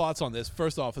have thoughts on this.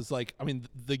 First off, it's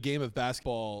the game of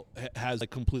basketball has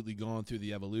completely gone through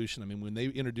the evolution. I mean, when they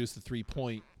introduced the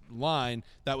 3-point line,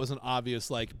 that was an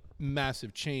obvious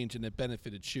massive change, and it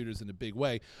benefited shooters in a big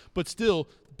way. But still,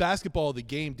 basketball, the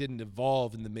game didn't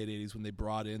evolve in the mid-'80s when they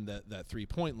brought in that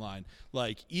 3-point line.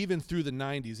 Even through the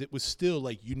 90s, it was still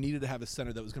you needed to have a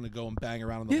center that was going to go and bang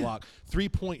around on the block.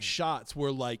 3-point shots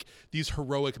were these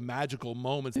heroic, magical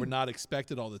moments were not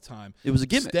expected all the time. It was a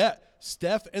gimmick.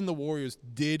 Steph and the Warriors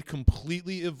did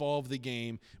completely evolve the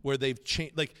game where they've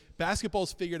changed.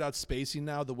 Basketball's figured out spacing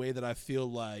now the way that I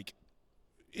feel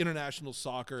international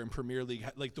soccer and Premier League,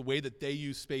 like the way that they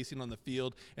use spacing on the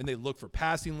field, and they look for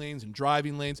passing lanes and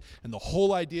driving lanes, and the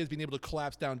whole idea is being able to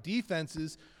collapse down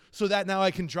defenses so that now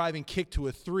I can drive and kick to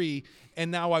a 3, and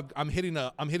now I'm hitting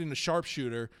a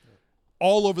sharpshooter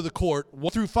all over the court,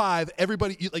 1 through 5.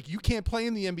 Everybody, you can't play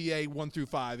in the NBA 1 through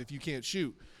 5 if you can't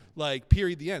shoot. Like,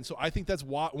 period, the end. So I think that's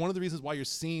one of the reasons why you're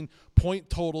seeing point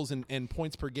totals and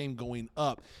points per game going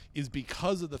up is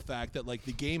because of the fact that, like,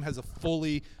 the game has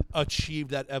fully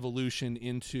achieved that evolution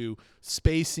into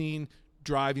spacing,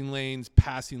 driving lanes,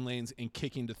 passing lanes, and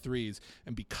kicking to threes.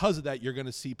 And because of that, you're going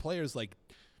to see players like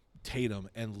Tatum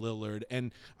and Lillard.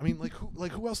 And, I mean,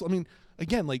 who else? I mean,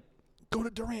 again, like, go to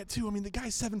Durant, too. I mean, the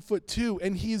guy's 7'2",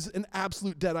 and he's an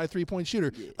absolute dead-eye three-point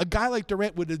shooter. Yeah. A guy like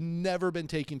Durant would have never been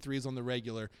taking threes on the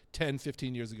regular 10,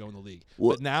 15 years ago in the league.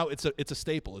 But now it's a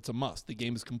staple. It's a must. The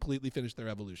game has completely finished their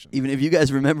evolution. Even if you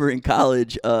guys remember in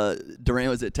college, Durant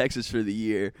was at Texas for the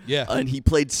year, and he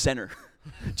played center.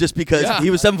 Just because he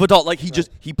was 7 foot tall, like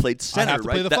he played center,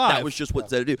 right? That was just what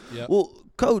they do. Yeah. Well,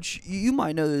 Coach, you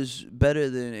might know this better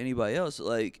than anybody else.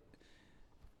 Like,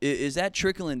 is that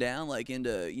trickling down, like,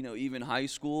 into, even high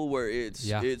school where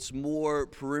it's more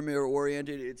perimeter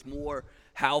oriented? It's more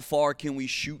how far can we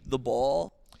shoot the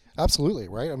ball? Absolutely,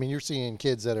 right? I mean, you're seeing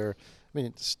kids that are, I mean,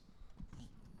 it's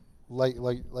like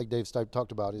Dave Stipe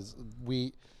talked about, is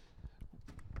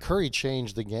Curry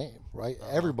changed the game, right?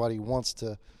 Everybody wants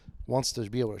to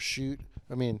be able to shoot.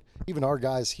 I mean, even our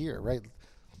guys here, right?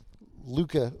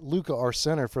 Luka, our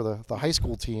center for the high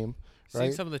school team. Right?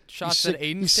 Seeing some of the shots that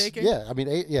Aiden's taking? Yeah, I mean,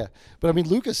 but I mean,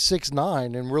 Luka's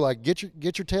 6'9", and we're like, get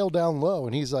your tail down low,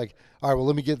 and he's like, all right, well,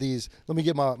 let me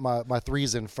get my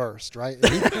threes in first, right?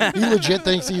 And he legit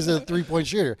thinks he's a 3-point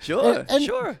shooter. Sure, and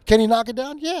sure. Can he knock it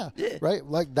down? Yeah, right.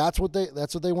 Like that's what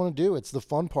they want to do. It's the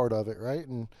fun part of it, right?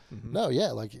 And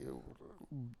like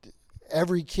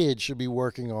every kid should be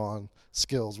working on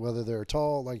skills, whether they're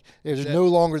tall. Like there's no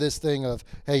longer this thing of,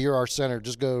 hey, you're our center,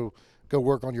 just go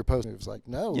work on your post moves. Like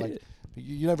like.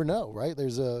 You never know, right?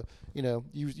 There's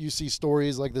you see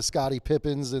stories like the Scottie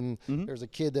Pippins, and there's a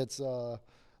kid that's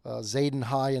Zayden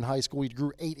High in high school. He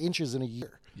grew 8 inches in a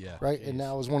year, right? Geez. And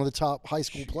now is one of the top high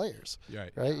school players,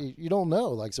 right? You don't know,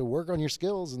 like, so work on your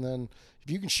skills, and then if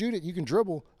you can shoot it, you can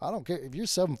dribble. I don't care if you're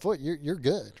 7 foot, you're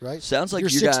good, right? Sounds like you're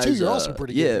you 6'2", guys. You're also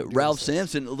pretty good. Yeah, Ralph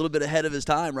Sampson, a little bit ahead of his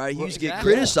time, right? He used to get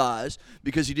criticized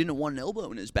because he didn't want an elbow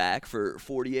in his back for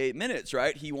 48 minutes,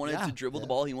 right? He wanted to dribble the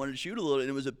ball, he wanted to shoot a little, and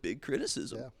it was a big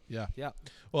criticism. Yeah.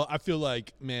 Well, I feel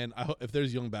like, man, if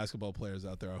there's young basketball players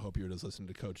out there, I hope you're just listening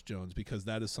to Coach Jones, because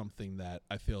that is something that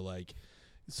I feel like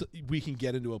we can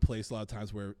get into a place a lot of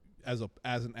times where as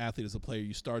an athlete, as a player,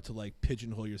 you start to like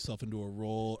pigeonhole yourself into a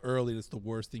role early. That's the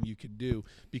worst thing you can do,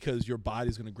 because your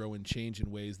body's going to grow and change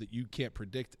in ways that you can't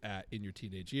predict in your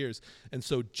teenage years. And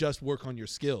so just work on your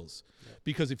skills,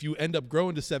 because if you end up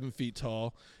growing to 7 feet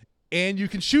tall and you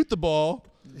can shoot the ball,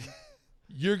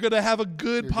 you're going to have a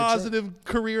good, positive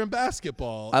career in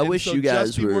basketball. I wish you guys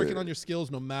just be working on your skills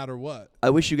no matter what. I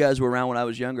wish you guys were around when I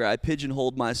was younger. I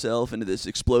pigeonholed myself into this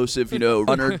explosive,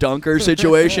 runner dunker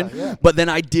situation. But then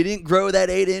I didn't grow that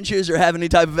 8 inches or have any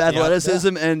type of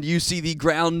athleticism, and you see the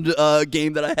ground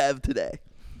game that I have today.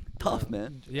 Tough,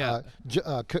 man. Yeah.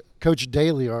 Coach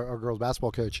Daly, our girls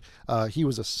basketball coach, he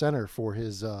was a center for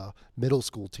his middle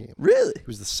school team. Really? He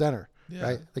was the center. Yeah.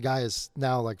 Right, the guy is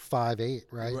now like 5'8",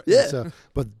 right? Yeah. So,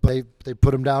 but they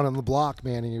put him down on the block,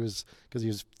 man, and he was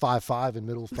 5'5" in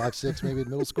 5'6" maybe in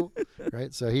middle school,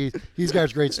 right? So he's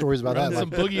got great stories about that.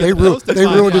 Like, they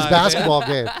ruined his basketball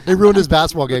game. They ruined his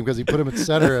basketball game because he put him at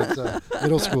center at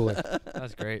middle school.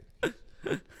 That's great.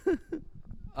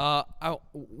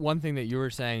 One thing that you were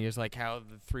saying is like how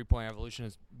the 3-point evolution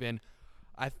has been.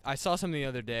 I saw something the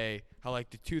other day how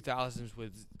like the 2000s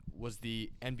was the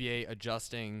NBA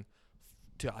adjusting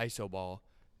to ISO ball.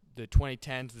 The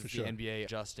 2010s was the NBA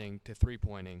adjusting to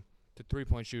 3-point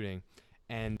shooting,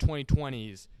 and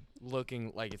 2020s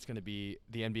looking like it's going to be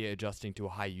the NBA adjusting to a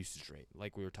high usage rate,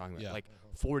 like we were talking about, like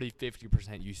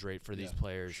 40-50% usage rate for these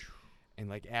players, and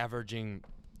like averaging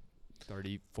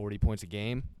 30-40 points a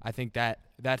game. I think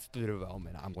that's the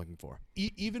development I'm looking for.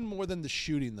 Even more than the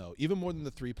shooting, though, even more than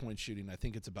the 3-point shooting, I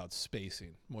think it's about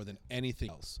spacing more than anything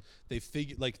else. They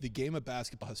figured, like, the game of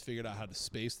basketball has figured out how to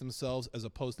space themselves, as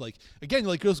opposed to, like, again,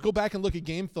 like, just go back and look at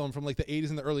game film from like the 80s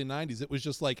and the early 90s. It was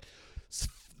just like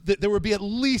there would be at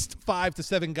least 5 to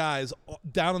 7 guys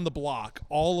down on the block.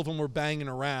 All of them were banging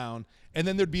around, and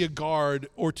then there'd be a guard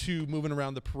or two moving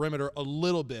around the perimeter a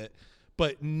little bit.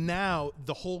 But now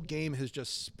the whole game has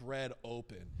just spread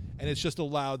open, and it's just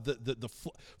allowed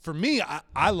for me,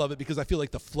 I love it because I feel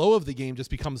like the flow of the game just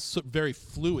becomes very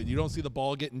fluid. You don't see the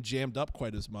ball getting jammed up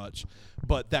quite as much,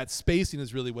 but that spacing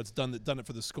is really what's done it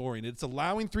for the scoring. It's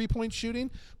allowing 3-point shooting,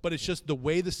 but it's just the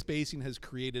way the spacing has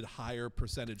created higher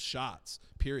percentage shots,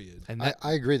 period. And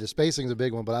I agree. The spacing is a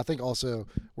big one, but I think also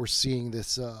we're seeing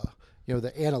this, the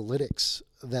analytics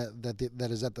that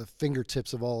is at the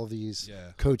fingertips of all of these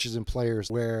coaches and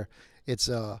players, where it's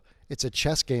a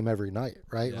chess game every night,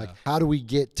 right? Yeah. Like, how do we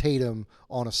get Tatum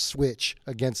on a switch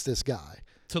against this guy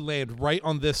To land right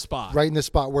on this spot. right in this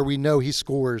spot where we know he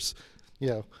scores,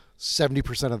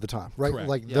 70% of the time, right? Correct.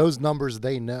 Like those numbers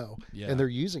they know, Yeah. and they're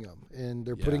using them, and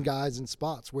they're putting guys in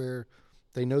spots where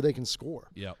they know they can score.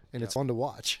 Yep. And it's fun to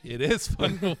watch. It is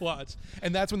fun to watch.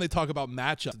 And that's when they talk about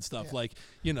matchups and stuff. Like,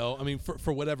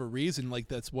 for whatever reason, like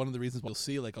that's one of the reasons we'll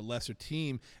see like a lesser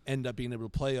team end up being able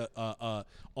to play a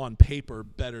on paper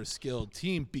better skilled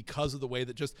team because of the way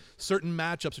that just certain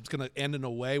matchups are just going to end in a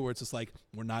way where it's just like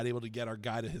we're not able to get our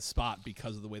guy to his spot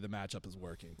because of the way the matchup is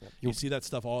working. Yep. You see that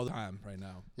stuff all the time right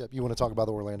now. Yep. You want to talk about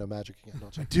the Orlando Magic again,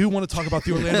 don't you? I do want to talk about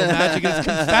the Orlando Magic. It's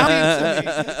confounding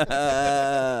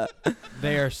to me.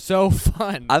 they are so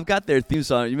fun. I've got their theme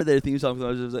song. You remember their theme song? It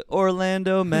was like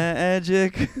Orlando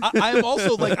Magic. I am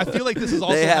also like I feel like this is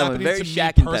also They have 'em happening very to Shaq me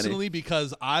and Penny. personally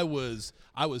because I was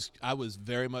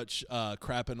very much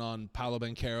crapping on Paolo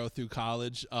Banchero through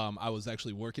college. I was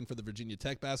actually working for the Virginia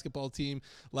Tech basketball team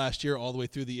last year, all the way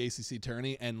through the ACC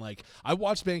tourney, and like I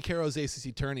watched Banchero's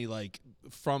ACC tourney like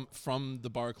from the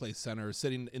Barclays Center,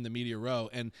 sitting in the media row,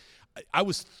 and I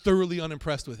was thoroughly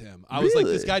unimpressed with him. I was like,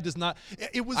 this guy does not.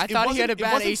 I thought he had a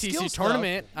bad ACC ACC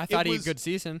tournament. I thought he had a good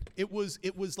season. It was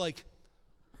like,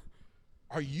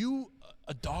 are you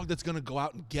a dog that's going to go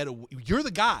out and get a? You're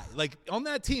the guy. Like on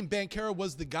that team, Banchero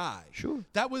was the guy. Sure.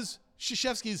 That was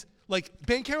Krzyzewski's. Like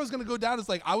Banchero's going to go down as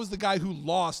like I was the guy who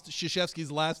lost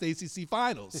Krzyzewski's last ACC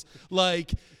finals.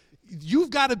 Like. You've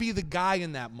got to be the guy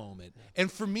in that moment.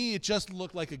 And for me, it just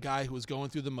looked like a guy who was going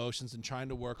through the motions and trying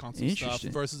to work on some stuff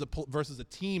versus a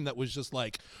team that was just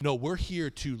like, no, we're here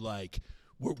to like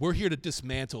we're here to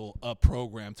dismantle a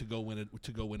program to go win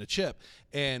a chip.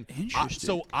 And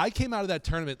so I came out of that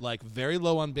tournament like very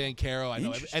low on Banchero. I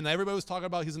know, and everybody was talking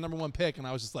about he's the number 1 pick, and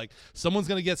I was just like, someone's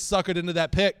gonna get suckered into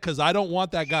that pick because I don't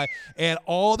want that guy. And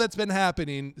all that's been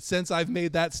happening since I've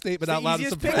made that statement out loud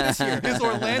is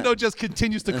Orlando just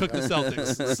continues to cook the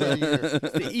Celtics. So,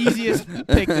 The easiest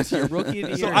pick this year, rookie of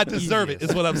the year. so I deserve it,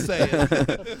 is what I'm saying.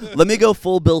 Let me go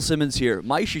full Bill Simmons here.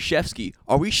 Mike Krzyzewski.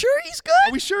 Are we sure he's good?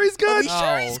 Are we sure he's good?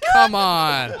 Oh, come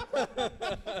on.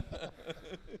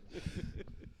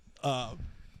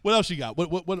 What else you got?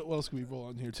 What else can we roll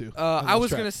on here too? I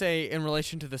was going to say, in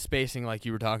relation to the spacing like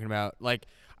you were talking about, like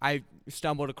I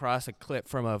stumbled across a clip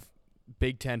from a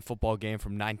Big Ten football game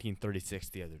from 1936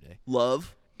 the other day.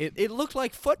 Love. It looked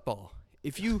like football.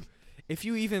 If you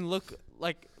even look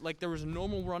like there was a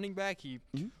normal running back, he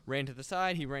ran to the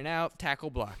side, he ran out, tackle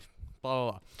blocked, blah,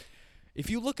 blah, blah. If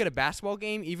you look at a basketball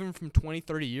game, even from 20,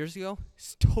 30 years ago,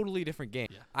 it's a totally different game.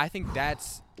 Yeah. I think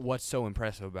that's what's so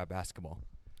impressive about basketball.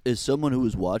 As someone who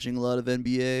was watching a lot of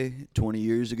NBA 20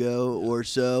 years ago or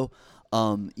so,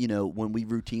 when we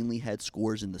routinely had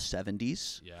scores in the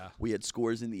 70s, we had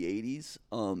scores in the 80s,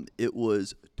 it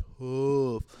was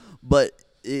tough. But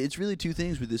it's really two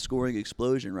things with this scoring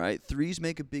explosion, right? Threes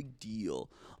make a big deal.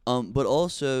 But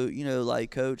also,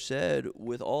 like Coach said,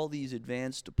 with all these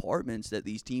advanced departments that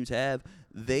these teams have,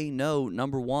 they know,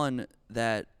 number one,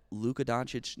 that Luka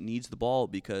Doncic needs the ball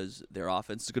because their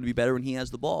offense is going to be better when he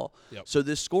has the ball. Yep. So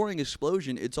this scoring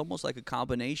explosion, it's almost like a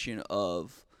combination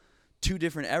of two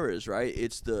different eras, right?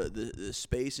 It's the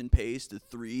space and pace, the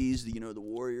threes, the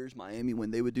Warriors, Miami,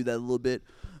 when they would do that a little bit,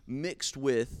 mixed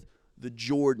with the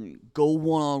Jordan, go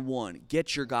one-on-one,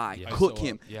 get your guy, cook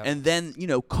him. Yeah. And then,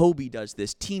 Kobe does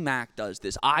this, T-Mac does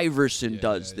this, Iverson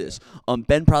does this.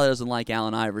 Ben probably doesn't like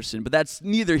Allen Iverson, but that's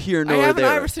neither here nor there. I have an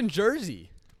Iverson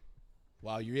jersey.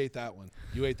 Wow, you ate that one.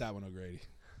 You ate that one, O'Grady.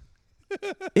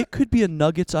 It could be a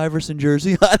Nuggets Iverson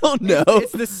jersey. I don't know.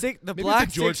 It's the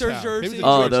black Sixers jersey.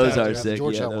 Oh, those are sick.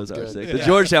 Yeah, those are sick. Yeah. The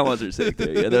Georgetown ones are sick.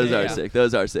 Yeah, those are sick.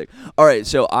 Those are sick. All right,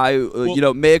 so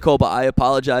mea culpa. I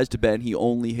apologize to Ben. He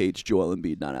only hates Joel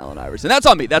Embiid, not Allen Iverson. That's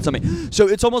on me. So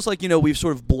it's almost like we've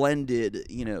sort of blended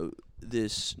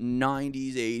this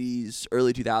 90s, 80s,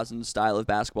 early 2000s style of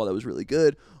basketball that was really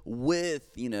good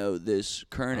with this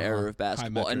current era of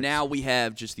basketball, and now we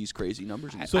have just these crazy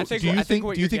numbers. So do you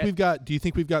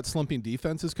think we've got slumping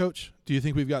defenses, Coach? Do you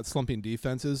think we've got slumping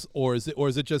defenses, or is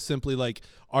it just simply like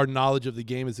our knowledge of the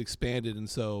game is expanded, and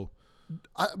so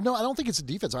No, I don't think it's a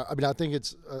defense. I mean, I think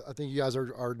it's. I think you guys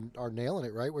are nailing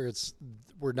it, right? Where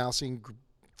we're now seeing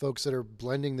folks that are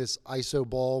blending this ISO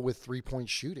ball with 3-point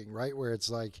shooting, right? Where it's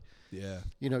like,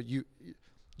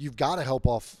 you've got to help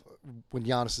off when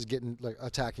Giannis is getting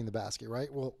attacking the basket,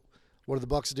 right? Well, what do the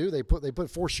Bucks do? They put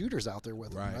 4 shooters out there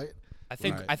with them, right?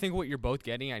 I think what you're both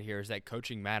getting at here is that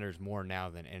coaching matters more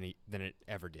now than it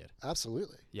ever did.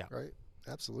 Absolutely. Yeah. Right.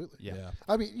 Absolutely. Yeah.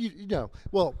 I mean,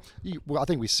 I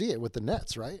think we see it with the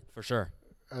Nets, right? For sure.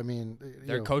 I mean,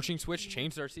 their coaching switch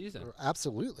changed their season.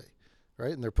 Absolutely.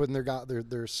 Right, and they're putting their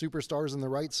superstars in the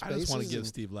right spaces. I just want to give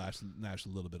Steve Nash a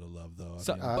little bit of love, though.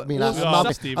 I don't want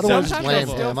to just blame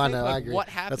him. I know. I agree. What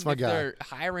happened That's my if guy. their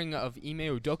hiring of Ime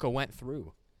Udoka went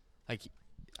through? I've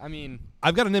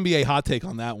got an NBA hot take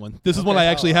on that one. This is one I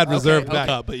actually had reserved back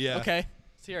up, but yeah. Okay,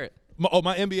 let's hear it.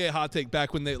 My NBA hot take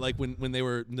back when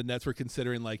the Nets were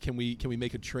considering can we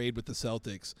make a trade with the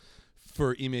Celtics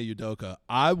for Ime Udoka.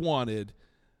 I wanted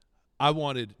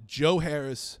Joe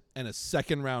Harris and a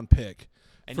second round pick.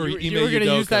 And for you were going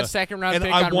to use that second round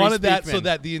pick I on wanted Reese that Beekman. so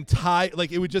that the entire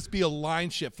it would just be a line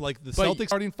shift. The Celtics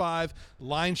starting 5,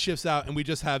 line shifts out, and we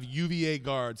just have UVA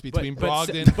guards between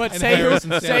Brogdon and Harris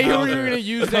and say who you were Sandhausen going to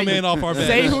use come in off our bench.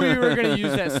 Say who you were going to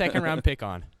use that second round pick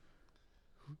on.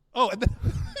 Oh,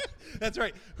 that's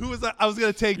right. Who was that? I was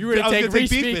going to take. You were going to take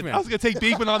Reese Beekman. I was going to take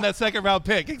Beekman on that second round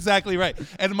pick. Exactly right.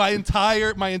 And my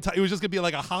entire, it was just going to be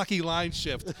like a hockey line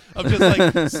shift of just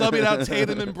subbing out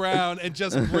Tatum and Brown and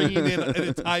just bringing in an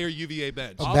entire UVA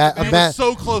bench. We were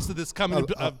so close to this coming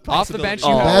off the bench.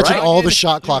 Imagine all the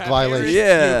shot clock violations. You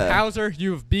have Hauser.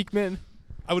 You have Beekman.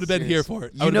 I would have been here for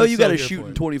it. You got to shoot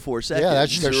in 24 seconds. Yeah,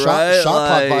 that's their shot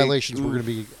clock violations were going to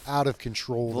be out of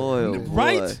control. Boy,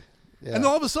 right. Yeah. And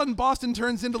all of a sudden, Boston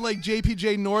turns into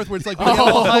JPJ North, where it's man!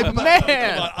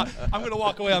 I'm going to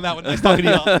walk away on that one. Nice talking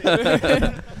to y'all.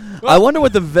 I wonder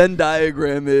what the Venn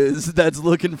diagram is that's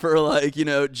looking for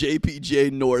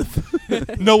JPJ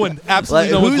North. No one,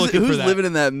 absolutely no one's looking for that. Who's living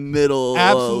in that middle?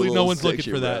 Absolutely no one's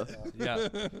looking for that.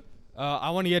 Yeah. I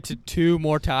want to get to 2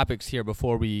 more topics here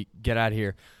before we get out of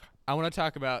here. I want to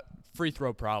talk about free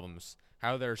throw problems.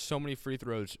 How there are so many free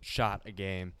throws shot a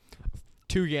game.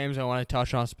 2 games I want to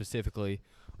touch on specifically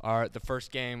are the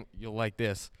first game, you'll like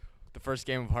this, the first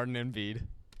game of Harden and Embiid.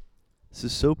 This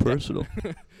is so personal.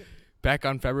 Back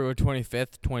on February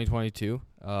 25th, 2022,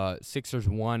 Sixers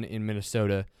won in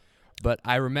Minnesota. But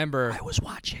I remember... I was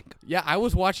watching. Yeah, I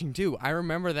was watching too. I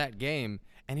remember that game,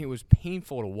 and it was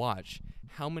painful to watch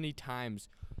how many times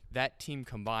that team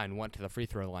combined went to the free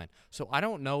throw line. So I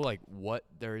don't know what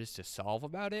there is to solve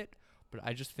about it, but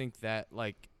I just think that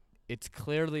it's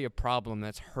clearly a problem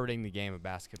that's hurting the game of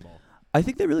basketball. I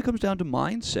think that really comes down to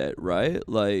mindset, right?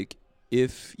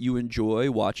 If you enjoy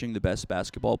watching the best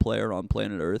basketball player on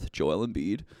planet Earth, Joel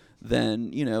Embiid,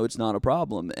 then, it's not a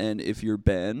problem. And if you're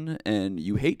Ben and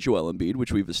you hate Joel Embiid,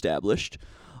 which we've established,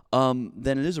 then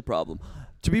it is a problem.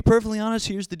 To be perfectly honest,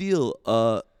 here's the deal.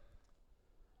 I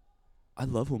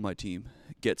love when my team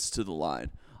gets to the line.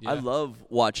 Yeah. I love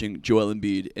watching Joel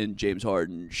Embiid and James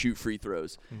Harden shoot free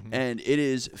throws, and it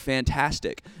is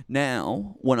fantastic.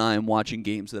 Now, when I am watching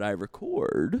games that I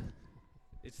record,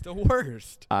 it's the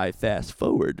worst. I fast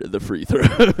forward the free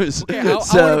throws. Okay, I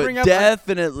so bring up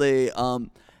definitely,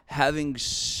 having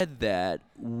said that,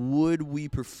 would we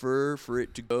prefer for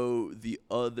it to go the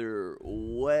other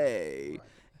way?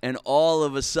 And all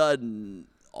of a sudden,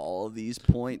 all of these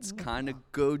points kind of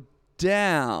go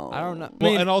down. I don't know.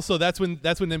 Well, and also that's when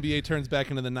NBA turns back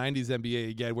into the 90s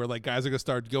NBA again, where guys are going to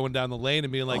start going down the lane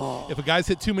and being if a guy's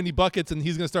hit too many buckets and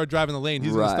he's going to start driving the lane,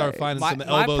 he's going to start finding some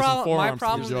elbows and forearms. My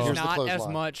problem to is not as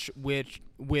much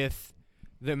with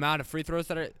the amount of free throws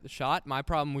that are shot. My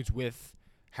problem was with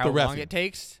how long it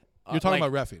takes. You're talking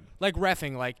about reffing.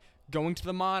 Reffing, going to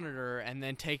the monitor and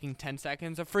then taking 10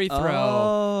 seconds of free throw.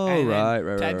 Oh, and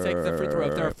right. 10 seconds of free throw.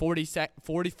 If there are 40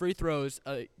 free throws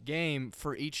a game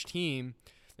for each team,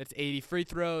 that's 80 free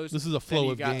throws. This is a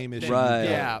flow of game issue. Right.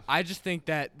 Yeah, I just think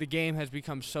that the game has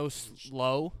become so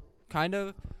slow, kind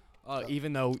of.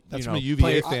 Even though that's from a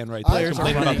UVA fan right there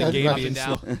complaining about the game being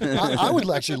slow. I would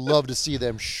actually love to see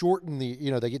them shorten the.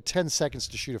 They get 10 seconds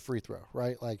to shoot a free throw,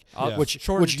 right? Which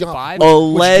to 5.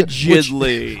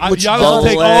 Allegedly, Giannis will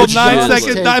take all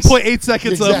 9.8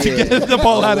 seconds to get the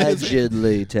ball out of his hand.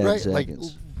 Allegedly 10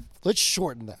 seconds. Let's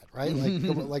shorten that, right?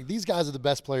 These guys are the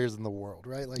best players in the world,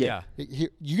 right? Yeah.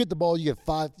 You get the ball, you get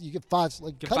 5. You get 5.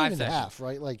 Get cut 5 it in seconds. half,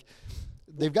 right?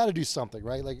 they've got to do something,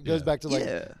 right? Like it goes Yeah. back to like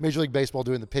Yeah. Major League Baseball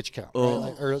doing the pitch count, Oh. right?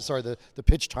 Like, or sorry, the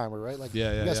pitch timer, right? Like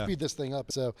Yeah, you got to yeah. speed this thing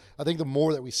up. So I think the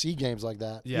more that we see games like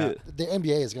that, Yeah. the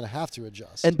NBA is going to have to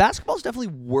adjust. And basketball's definitely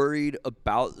worried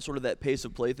about sort of that pace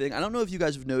of play thing. I don't know if you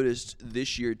guys have noticed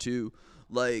this year too,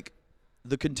 like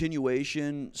the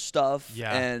continuation stuff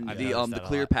Yeah, and I've the noticed that a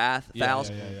clear lot. path Yeah, fouls.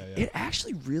 yeah. It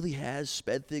actually really has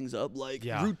sped things up. Like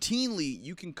Yeah. routinely,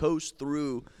 you can coast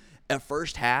through a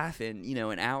first half in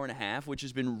an hour and a half, which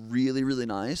has been really really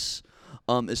nice.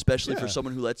 Especially for Yeah.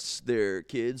 someone who lets their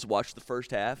kids watch the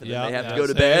first half and Yeah, then they have yeah. to go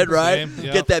to Same, bed, right? same,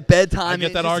 yeah. Get that bedtime I get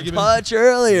in that just a argument. touch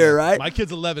earlier, right? My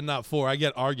kid's 11, not 4. I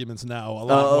get arguments now a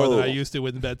lot more than I Oh. used to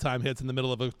when bedtime hits in the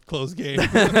middle of a closed game.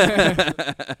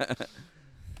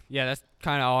 Yeah, that's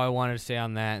kind of all I wanted to say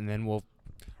on that, and then we'll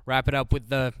wrap it up with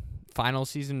the final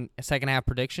season second half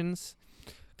predictions.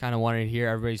 Kind of wanted to hear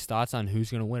everybody's thoughts on who's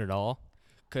going to win it all,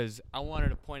 because I wanted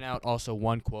to point out also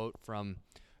one quote from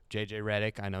J.J.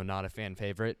 Redick. I know not a fan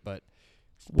favorite, but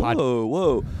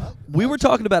Whoa. We were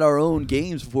talking about our own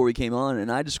games before we came on,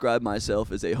 and I described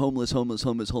myself as a homeless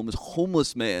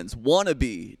man's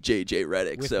wannabe J.J.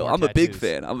 Redick. With So more I'm a big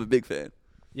tattoos. fan.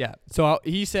 Yeah. So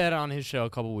he said on his show a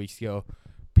couple weeks ago,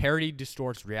 parity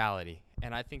distorts reality.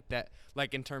 And I think that,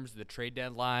 like, in terms of the trade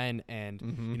deadline and,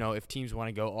 if teams want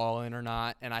to go all in or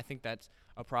not, and I think that's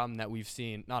a problem that we've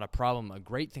seen, not a problem, a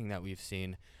great thing that we've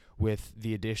seen with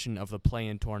the addition of the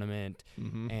play-in tournament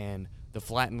and the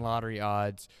flattened lottery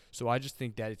odds. So I just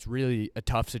think that it's really a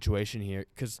tough situation here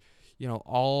because,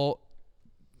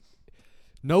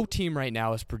 no team right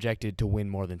now is projected to win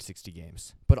more than 60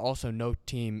 games, but also no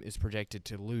team is projected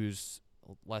to lose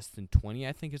less than 20,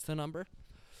 I think is the number.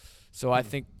 So I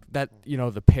think that,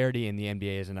 the parity in the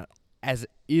NBA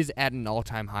is at an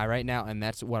all-time high right now, and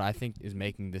that's what I think is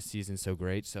making this season so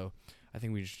great. So I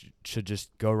think we should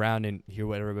just go around and hear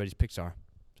what everybody's picks are.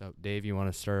 So, Dave, you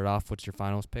want to start it off? What's your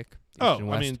finals pick?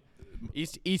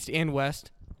 East and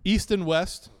West. East and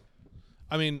West.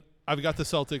 I mean, I've got the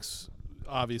Celtics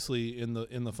obviously in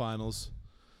the finals.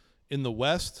 In the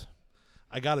West,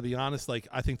 I got to be honest. Like,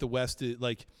 I think the West is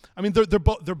they're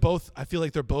both. I feel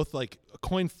like they're both like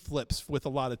coin flips with a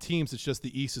lot of teams. It's just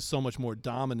the East is so much more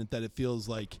dominant that it feels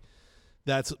like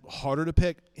that's harder to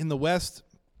pick. In the West,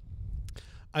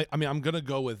 I mean, I'm gonna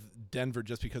go with Denver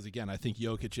just because, again, I think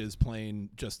Jokic is playing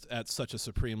just at such a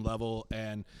supreme level,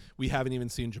 and we haven't even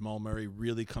seen Jamal Murray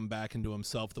really come back into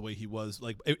himself the way he was.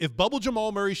 Like, if bubble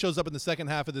Jamal Murray shows up in the second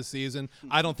half of the season,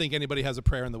 I don't think anybody has a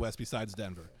prayer in the West besides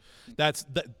Denver.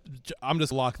 I'm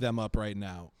just lock them up right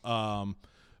now.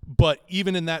 But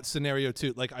even in that scenario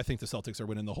too, like, I think the Celtics are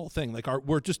winning the whole thing. Like,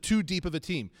 we're just too deep of a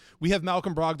team. We have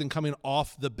Malcolm Brogdon coming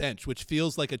off the bench, which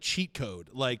feels like a cheat code.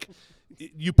 Like,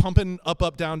 you pumping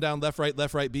up, down, left, right,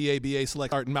 BA,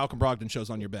 select art, and Malcolm Brogdon shows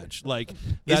on your bench. Like,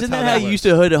 that's Isn't that how you works. used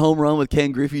to hit a home run with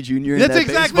Ken Griffey Jr. in That's that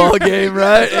exactly baseball right. game,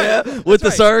 right? That's Yeah, with the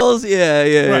right. circles. Yeah.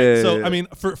 Right. So, yeah. I mean,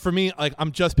 for me, like,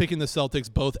 I'm just picking the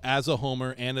Celtics both as a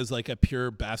homer and as, like, a pure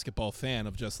basketball fan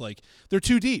of just, like, they're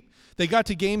too deep. They got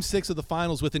to Game 6 of the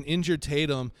finals with an injured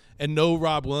Tatum and no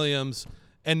Rob Williams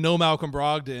and no Malcolm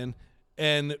Brogdon.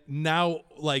 And now,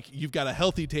 like, you've got a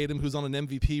healthy Tatum who's on an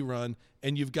MVP run,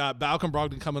 and you've got Malcolm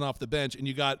Brogdon coming off the bench, and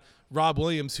you got Rob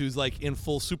Williams who's, like, in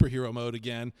full superhero mode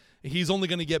again. He's only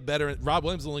going to get better. Rob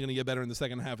Williams is only going to get better in the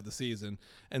second half of the season.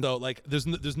 And so, like, there's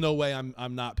no way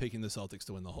I'm not picking the Celtics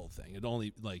to win the whole thing. It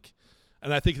only, like,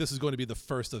 and I think this is going to be the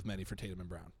first of many for Tatum and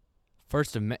Brown.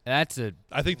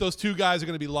 I think those two guys are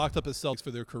going to be locked up as Celtics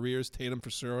for their careers, Tatum for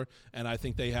sure, and I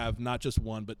think they have not just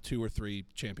one but 2 or 3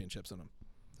 championships in them.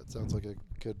 That sounds like a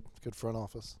good front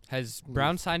office. Has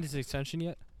Brown signed his extension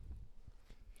yet?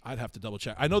 I'd have to double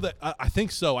check. I know that I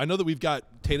think so. I know that we've got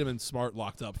Tatum and Smart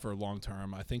locked up for long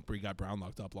term. I think we got Brown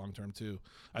locked up long term too.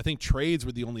 I think trades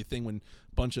were the only thing when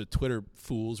a bunch of Twitter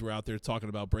fools were out there talking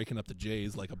about breaking up the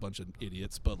Jays like a bunch of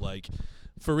idiots. But, like,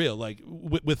 for real, like,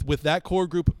 with that core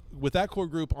group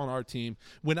on our team,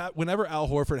 whenever Al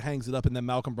Horford hangs it up and then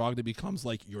Malcolm Brogdon becomes,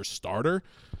 like, your starter,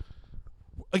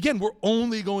 again, we're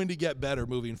only going to get better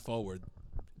moving forward.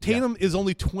 Tatum is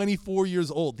only 24 years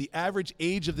old. The average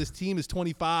age of this team is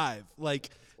 25.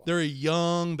 Like, they're a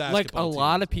young basketball team. Like, a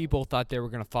lot of people thought they were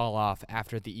going to fall off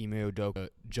after the Ime Udoka,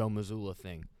 Joe Mazzulla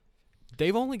thing.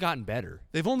 They've only gotten better.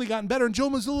 And Joe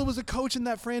Mazzulla was a coach in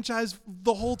that franchise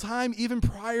the whole time, even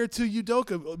prior to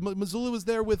Udoka. Mazzulla was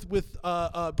there with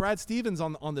Brad Stevens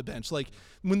on the bench. Like,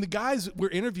 when the guys were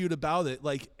interviewed about it,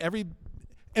 like,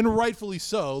 and rightfully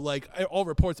so, like, all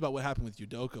reports about what happened with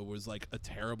Udoka was, like, a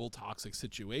terrible, toxic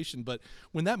situation. But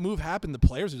when that move happened, the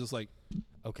players are just like,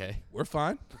 Okay. we're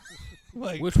fine.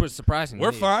 Like, Which was surprising. we're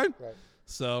to me. fine. Right.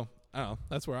 So, I don't know.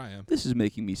 That's where I am. This is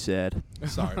making me sad.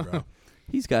 Sorry, bro.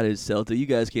 He's got his Celtic. You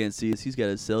guys can't see this. He's got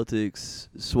his Celtics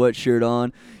sweatshirt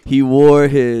on. He wore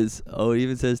his. Oh, it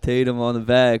even says Tatum on the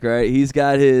back, right? He's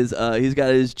got his.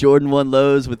 Jordan 1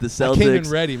 lows with the Celtics I came in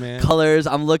ready, man. colors.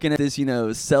 I'm looking at this,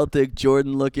 Celtic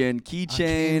Jordan looking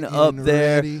keychain up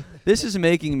there. Ready. This is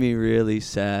making me really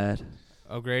sad.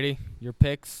 O'Grady, your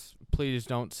picks. Please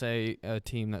don't say a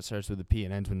team that starts with a P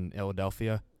and ends in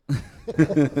Philadelphia.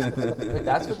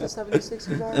 That's what the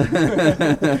 76ers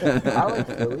are? I like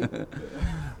Philly.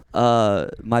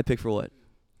 My pick for what?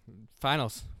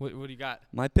 Finals. What do you got?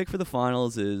 My pick for the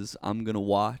finals is I'm going to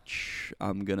watch.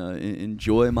 I'm going to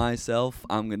enjoy myself.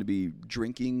 I'm going to be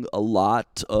drinking a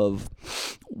lot of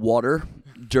water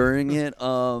during it.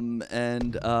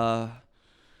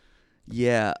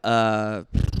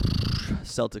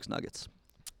 Celtics Nuggets.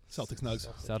 Celtics Nugs.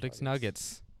 Celtics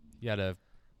Nuggets. You got a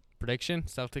prediction?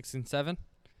 Celtics in 7?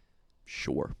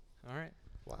 Sure. All right.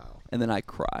 Wow. And then I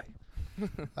cry.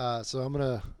 So I'm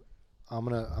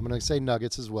gonna say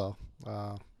Nuggets as well.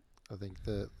 I think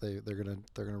that they're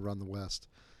gonna run the West.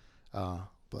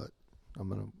 But I'm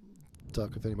gonna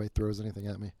duck if anybody throws anything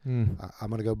at me. I'm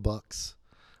gonna go Bucks.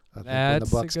 I think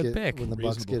That's a good pick. When the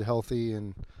Bucks Reasonable. get healthy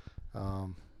and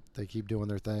they keep doing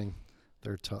their thing,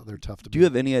 they're tough to Do you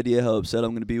have any idea how upset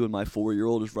I'm going to be when my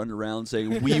 4-year-old is running around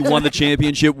saying, "We won the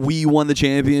championship. We won the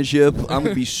championship"? I'm going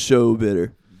to be so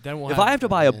bitter. Then we'll If I have to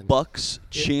buy a Man. Bucks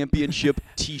championship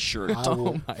T-shirt I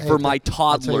will, for my I'll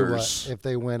tell you what, toddlers, if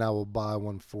they win, I will buy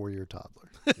one for your toddler.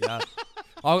 yeah.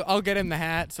 I'll get him the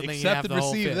hat so then you have Accept the and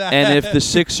whole receive fit. that. and if the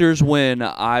Sixers win,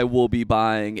 I will be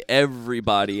buying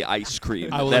everybody ice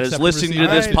cream I will that is accept and listening to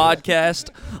receive this that.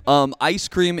 podcast. Ice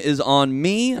cream is on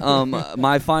me.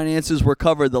 My finances were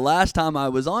covered the last time I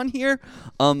was on here.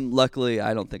 Luckily,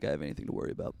 I don't think I have anything to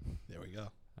worry about. There we go.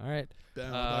 All right. Ben,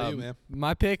 what about you, man?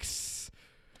 My picks,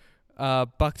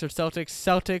 Bucks or Celtics.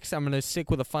 Celtics, I'm going to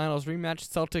stick with a finals rematch.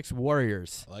 Celtics,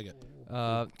 Warriors. I like it.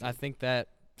 I think that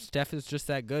Steph is just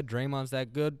that good. Draymond's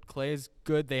that good. Clay's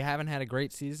good. They haven't had a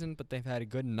great season, but they've had a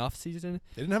good enough season.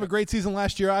 They didn't have a great season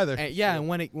last year either. And and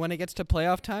when it gets to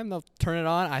playoff time, they'll turn it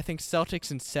on. I think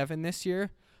Celtics in 7 this year.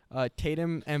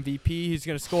 Tatum MVP. He's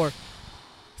gonna score.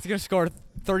 He's gonna score a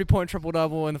 30-point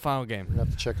triple-double in the final game. We're gonna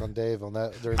have to check on Dave on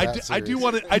that during that I do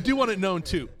series. want it known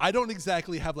too. I don't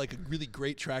exactly have like a really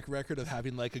great track record of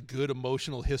having like a good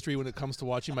emotional history when it comes to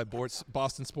watching my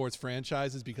Boston sports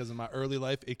franchises, because in my early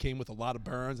life it came with a lot of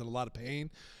burns and a lot of pain,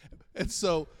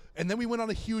 and then we went on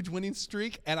a huge winning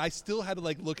streak, and I still had to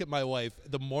like look at my wife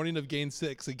the morning of Game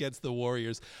 6 against the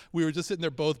Warriors. We were just sitting there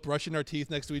both brushing our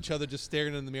teeth next to each other, just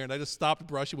staring in the mirror, and I just stopped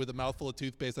brushing with a mouthful of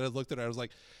toothpaste, and I looked at her. I was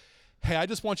like, hey, I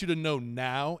just want you to know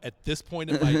now, at this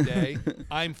point in my day,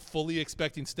 I'm fully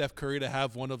expecting Steph Curry to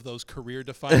have one of those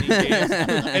career-defining games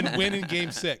and win in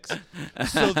Game 6.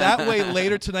 So that way,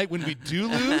 later tonight when we do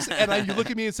lose, and you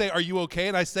look at me and say, are you okay?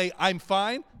 And I say, I'm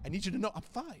fine. I need you to know I'm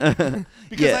fine.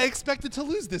 Because Yeah. I expected to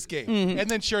lose this game. Mm-hmm. And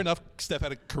then sure enough, Steph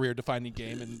had a career-defining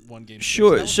game and won Game 6.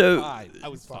 Sure, I was so- fine. I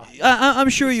was fine. I'm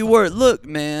sure you were. Look,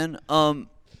 man.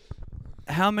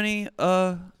 How many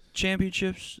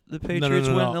championships the Patriots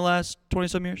win in the last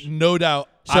 20-some years? No doubt.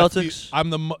 Celtics. I'm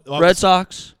the Red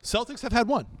Sox, Celtics have had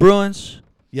one. Bruins.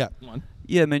 Yeah, one.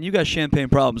 Yeah, man, you got champagne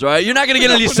problems, right? You're not gonna get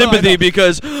No, any no, I sympathy know.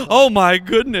 because, oh my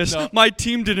goodness, No. my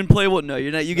team didn't play well. No,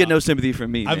 you're not. You get no sympathy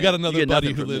from me. I've man. got You another get buddy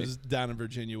nothing who from me. lives down in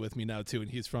Virginia with me now too,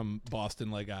 and he's from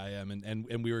Boston like I am,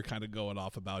 and we were kind of going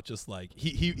off about just like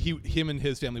him and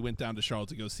his family went down to Charlotte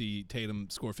to go see Tatum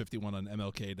score 51 on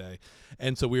MLK Day,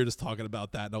 and so we were just talking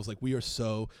about that, and I was like, we are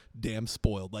so damn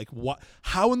spoiled. Like, what?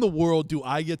 How in the world do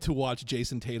I get to watch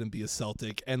Jason Tatum be a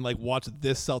Celtic and like watch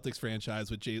this Celtics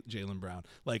franchise with Jaylen Brown?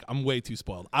 Like, I'm way too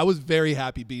spoiled. I was very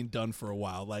happy being done for a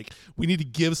while. Like, we need to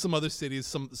give some other cities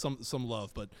some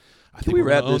love, but I think we we're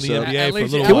wrap gonna own this the up? NBA At for a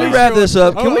least- little Can at we least while. wrap this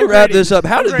up? Can we wrap this up?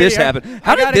 How did this happen?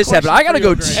 How did this happen? I gotta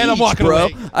go teach, And I'm walking bro.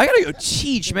 away. I gotta go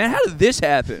teach, man. How did this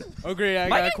happen? Okay, I Am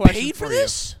got I a getting question paid for you.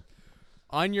 this?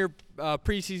 On your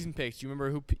preseason picks, do you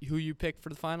remember who you picked for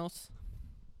the finals?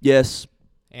 Yes.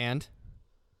 And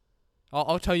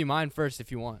I'll tell you mine first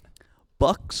if you want.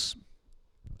 Bucks,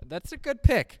 That's a good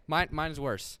pick. Mine's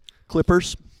worse.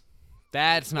 Clippers.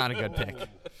 That's not a good pick.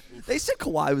 They said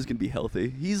Kawhi was gonna be healthy.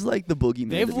 He's like the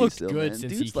boogeyman. They've to me looked still, good man.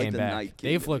 since Dude's he like came the back. Night King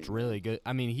They've to looked me. really good.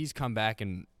 I mean, he's come back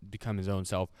and become his own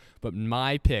self. But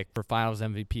my pick for Finals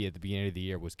MVP at the beginning of the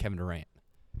year was Kevin Durant.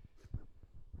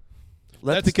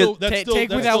 That's Still, because that's still, take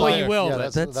that's with that still what there. you will. Yeah,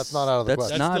 but that's not out of the that's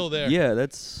question. That's not, still there. Yeah,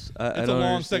 that's. I It's don't a long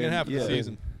understand. second half of Yeah. the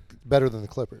season. Better than the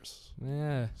Clippers.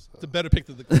 Yeah, It's a better pick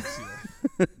than the Clips.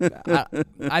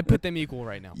 I'd put them equal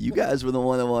right now. You guys were the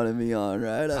one that wanted me on,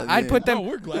 right? I'd put them. Oh,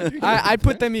 we're glad. I'd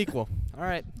put them equal. All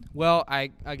right. Well, I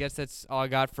guess that's all I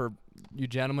got for you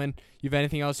gentlemen. You have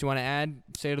anything else you want to add?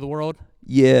 Say to the world?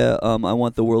 Yeah, I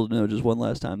want the world to know just one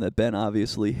last time that Ben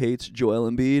obviously hates Joel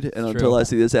Embiid, and It's until true. I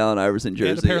see this Allen Iverson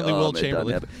jersey, apparently Will it doesn't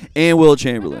Chamberlain. happen. And Will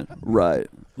Chamberlain, right,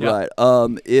 Yep.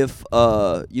 right. If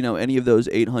any of those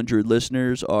 800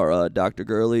 listeners are Dr.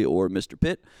 Gurley or Mr.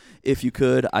 Pitt, if you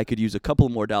could, I could use a couple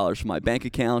more dollars from my bank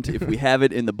account. If we have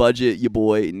it in the budget, your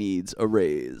boy needs a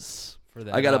raise. For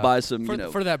that, I gotta buy some,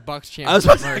 for that Bucks I was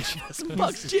championship about to merch. say some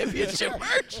Bucks championship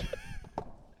merch.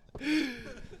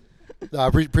 I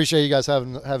appreciate you guys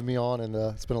having me on, and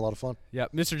it's been a lot of fun. Yeah,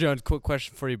 Mr. Jones, quick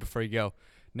question for you before you go.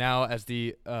 Now, as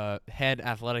the head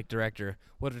athletic director,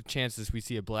 what are the chances we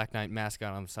see a Black Knight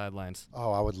mascot on the sidelines?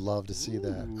 Oh, I would love to see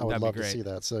that. I would That'd be love to great. see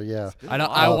that. So yeah,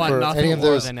 I want for nothing any of more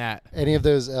those- than that. any of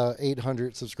those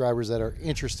 800 subscribers that are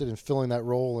interested in filling that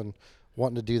role and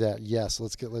wanting to do that, yes,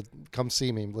 come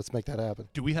see me. Let's make that happen.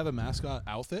 Do we have a mascot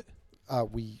outfit?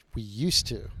 We used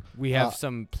to We have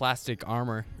some plastic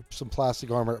armor. some plastic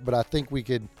armor, but I think we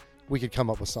could come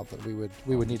up with something.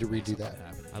 We would need to redo that.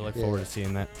 I look Yeah. forward to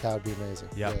seeing that. That would be amazing.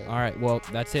 Yep. Yeah. All right. Well,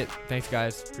 that's it. Thanks,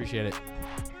 guys. Appreciate it.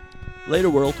 Later,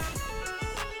 world.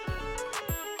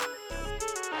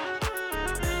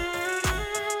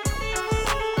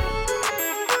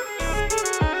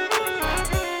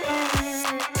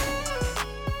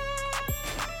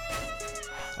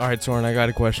 All right, Soren, I got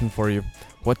a question for you.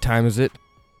 What time is it?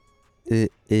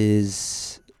 It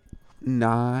is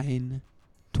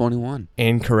 9:21.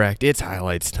 Incorrect. It's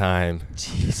highlights time.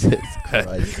 Jesus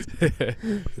Christ.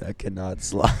 That cannot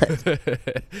slide.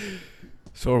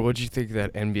 Soren, what'd you think of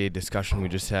that NBA discussion we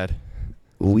just had?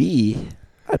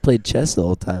 I played chess the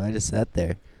whole time. I just sat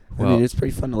there. I Well- mean, it's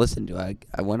pretty fun to listen to. I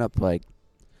went up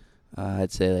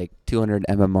I'd say 200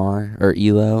 MMR or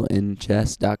ELO in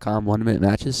chess.com 1-minute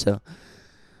matches. So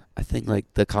I think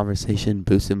the conversation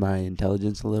boosted my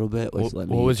intelligence a little bit. What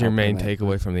was your main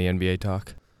takeaway from the NBA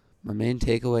talk? My main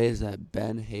takeaway is that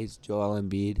Ben hates Joel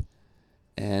Embiid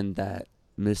and that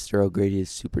Mr. O'Grady is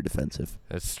super defensive.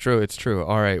 It's true. It's true.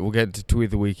 All right, we'll get into tweet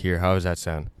of the week here. How does that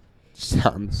sound?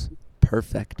 Sounds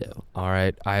perfecto. All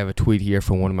right, I have a tweet here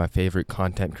from one of my favorite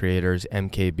content creators,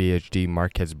 MKBHD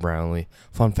Marquez Brownlee.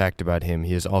 Fun fact about him,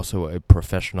 he is also a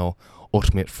professional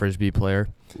ultimate frisbee player.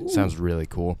 Sounds really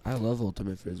cool. I love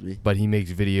Ultimate Frisbee. But he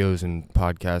makes videos and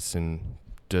podcasts and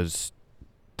does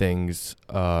things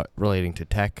relating to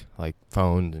tech, like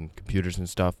phones and computers and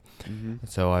stuff. Mm-hmm.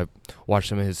 So I watched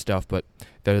some of his stuff, but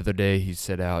the other day he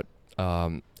set out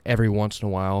every once in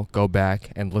a while, go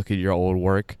back and look at your old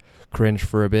work, cringe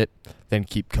for a bit, then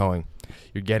keep going.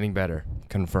 You're getting better,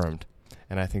 confirmed.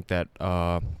 And I think that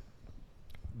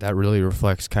that really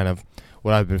reflects kind of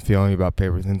what I've been feeling about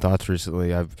Paper Thin Thoughts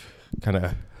recently. I've kind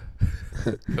of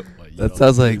That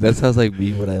sounds like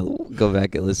me when I go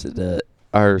back and listen to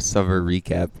our summer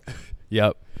recap.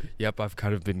 Yep. I've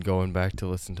kind of been going back to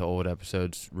listen to old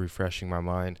episodes, refreshing my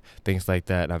mind, things like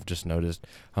that. And I've just noticed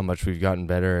how much we've gotten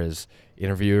better as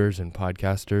interviewers and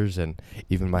podcasters, and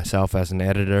even myself as an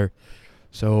editor.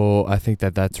 So I think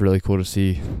that that's really cool to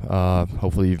see.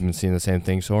 Hopefully you've been seeing the same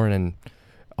thing, Soren, and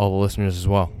all the listeners as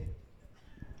well.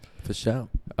 For sure.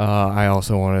 I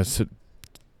also want to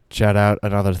shout out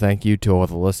another thank you to all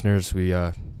the listeners. We,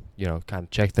 kind of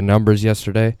checked the numbers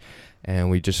yesterday, and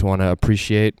we just want to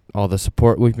appreciate all the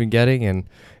support we've been getting, and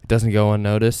it doesn't go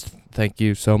unnoticed. Thank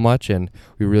you so much, and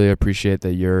we really appreciate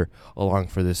that you're along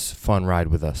for this fun ride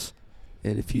with us.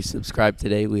 And if you subscribe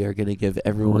today, we are going to give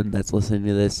everyone that's listening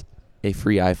to this a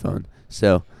free iPhone.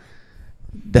 So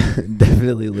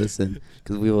definitely listen,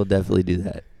 because we will definitely do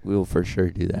that. We will for sure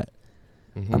do that.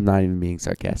 Mm-hmm. I'm not even being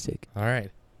sarcastic. All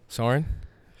right. Soren?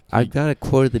 I've got a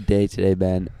quote of the day today,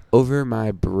 Ben. Over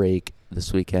my break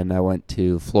this weekend, I went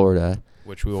to Florida.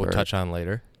 Which we will touch on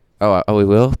later. Oh, we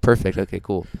will? Perfect. Okay,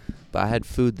 cool. But I had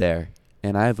food there,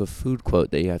 and I have a food quote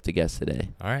that you have to guess today.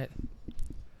 All right.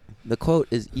 The quote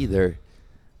is either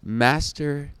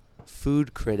master,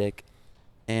 food critic,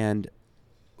 and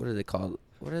what are they called?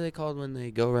 What are they called when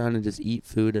they go around and just eat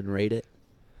food and rate it?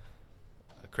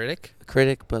 A critic? A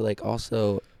critic, but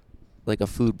also a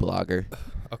food blogger.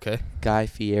 Okay. Guy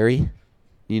Fieri.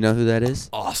 You know who that is?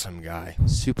 Awesome guy.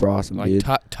 Super awesome, Like dude.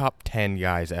 top 10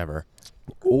 guys ever.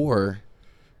 Or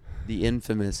the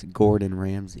infamous Gordon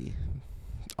Ramsay.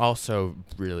 Also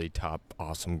really top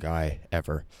awesome guy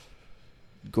ever.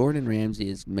 Gordon Ramsay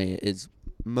is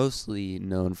mostly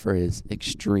known for his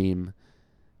extremes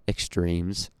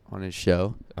on his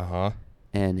show Uh-huh.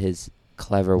 and his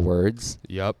clever words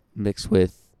Yep. mixed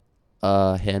with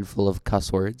a handful of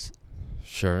cuss words.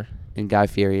 Sure. And Guy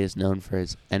Fieri is known for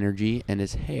his energy and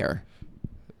his hair.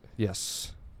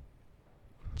 Yes.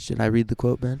 Should I read the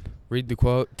quote, Ben? Read the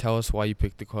quote, tell us why you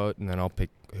picked the quote, and then I'll pick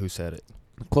who said it.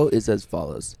 The quote is as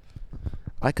follows.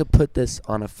 I could put this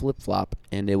on a flip-flop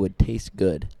and it would taste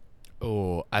good.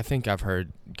 Oh, I think I've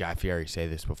heard Guy Fieri say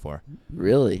this before.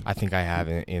 Really? I think I have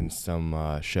in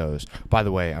some shows. By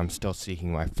the way, I'm still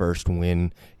seeking my first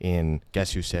win in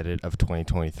Guess Who Said It of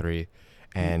 2023.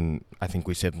 And I think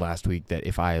we said last week that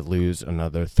if I lose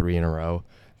another 3 in a row,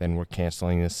 then we're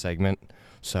canceling this segment.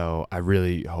 So I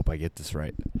really hope I get this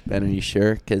right. Ben, are you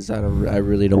sure? Because I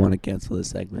really don't want to cancel this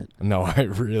segment. No, I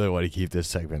really want to keep this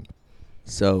segment.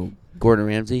 So, Gordon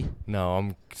Ramsay? No,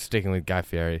 I'm sticking with Guy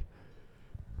Fieri.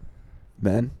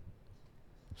 Ben?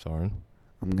 Soren?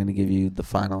 I'm going to give you the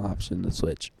final option to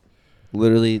switch.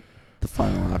 Literally the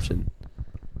final option.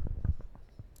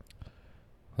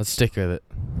 Let's stick with it.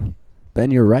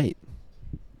 Ben, you're right.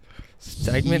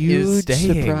 Segment Huge is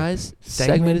staying. Surprise.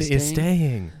 Segment is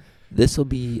staying. This will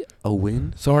be a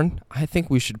win. Soren, I think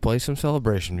we should play some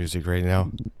celebration music right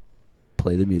now.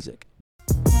 Play the music.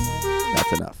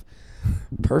 That's enough.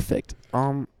 Perfect.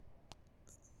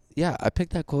 Yeah, I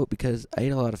picked that quote because I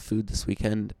ate a lot of food this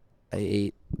weekend. I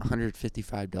ate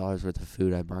 $155 worth of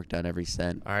food. I marked down every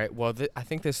cent. All right. Well, I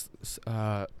think this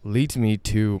leads me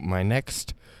to my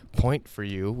next point for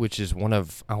you, which is one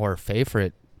of our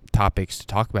favorite topics to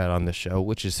talk about on the show,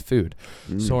 which is food.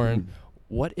 Soren,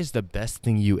 what is the best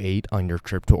thing you ate on your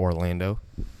trip to Orlando?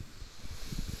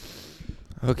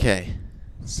 Okay,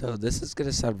 so this is going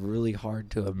to sound really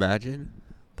hard to imagine,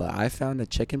 but I found a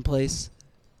chicken place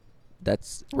that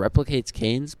replicates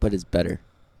Cane's, but is better.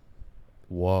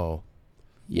 Whoa.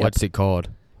 Yep. What's it called?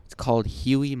 It's called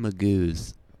Huey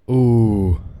Magoo's.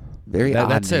 Ooh. Very odd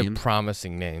That's name. a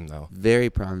promising name, though. Very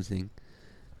promising.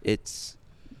 It's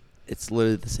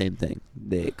literally the same thing.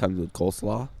 It comes with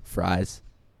coleslaw, fries,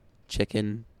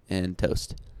 chicken, and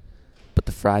toast. But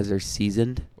the fries are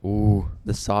seasoned. Ooh.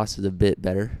 The sauce is a bit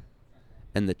better,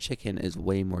 and the chicken is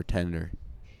way more tender.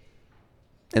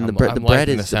 And the bread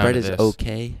is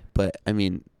okay, but I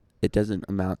mean, it doesn't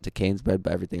amount to Cane's bread,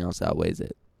 but everything else outweighs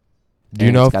it. Do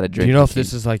you know if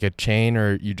this is like a chain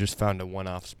or you just found a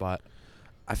one-off spot?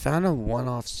 I found a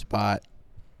one-off spot.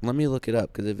 Let me look it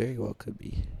up because it very well could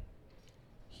be.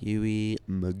 Huey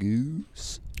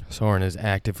Magoo's. Soren is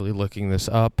actively looking this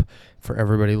up for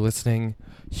everybody listening.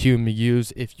 Huey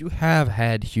Magoo's. If you have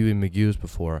had Huey Magoo's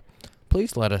before,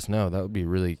 please let us know. That would be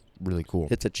really, really cool.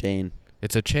 It's a chain.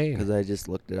 It's a chain. Because I just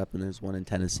looked it up and there's one in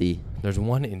Tennessee. There's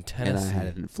one in Tennessee. And I had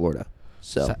it in Florida.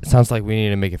 So sounds like we need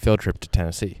to make a field trip to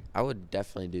Tennessee. I would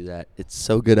definitely do that. It's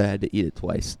so good I had to eat it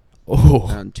twice. Oh.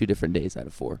 On 2 different days out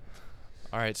of 4.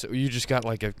 All right, so you just got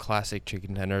like a classic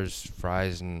chicken tenders,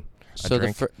 fries, and so a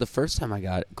drink? the first time I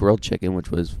got grilled chicken,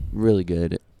 which was really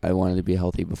good. I wanted to be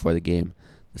healthy before the game.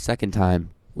 The second time,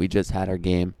 we just had our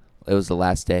game. It was the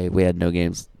last day. We had no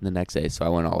games the next day, so I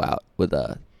went all out with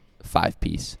a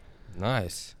 5-piece.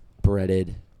 Nice.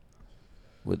 Breaded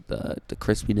with the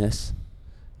crispiness,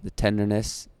 the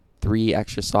tenderness, 3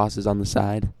 extra sauces on the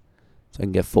side so I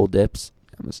can get full dips.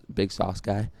 I'm a big sauce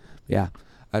guy. Yeah,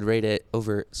 I'd rate it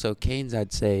over. So Cane's,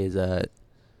 I'd say, is a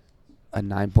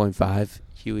 9.5.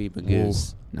 Huey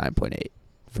Magoo's 9.8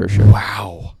 for sure.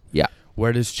 Wow. Yeah.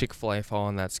 Where does Chick-fil-A fall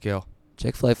on that scale?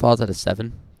 Chick-fil-A falls at a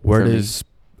 7. Where does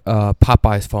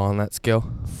Popeyes fall on that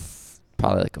scale?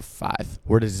 Probably like a 5.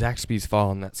 Where does Zaxby's fall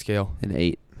on that scale? An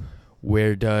 8.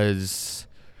 Where does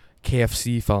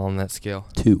KFC fall on that scale?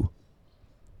 2.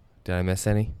 Did I miss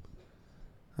any?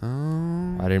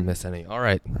 I didn't miss any. All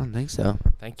right. I don't think so.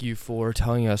 Thank you for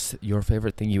telling us your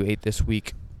favorite thing you ate this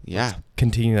week. Yeah. Let's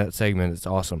continue that segment. It's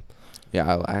awesome.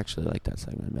 Yeah, I actually like that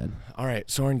segment, man. All right,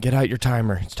 Soren, get out your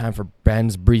timer. It's time for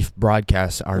Ben's Brief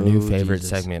Broadcast, our new favorite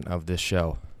segment of this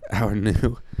show. Our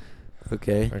new.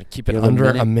 Okay. We're going to keep it under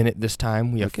a minute this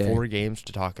time. We have 4 games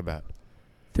to talk about.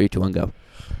 3, 2, 1, go.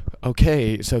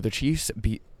 Okay, so the Chiefs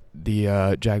beat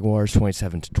the Jaguars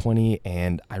 27-20,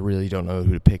 and I really don't know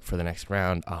who to pick for the next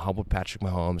round. Hobbled Patrick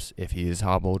Mahomes, if he is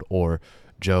hobbled, or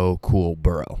Joe Cool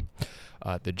Burrow.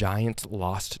 The Giants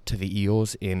lost to the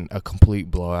Eagles in a complete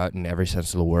blowout in every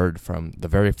sense of the word from the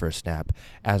very first snap.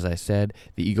 As I said,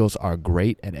 the Eagles are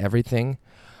great at everything,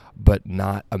 but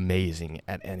not amazing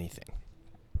at anything.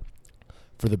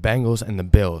 For the Bengals and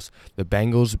the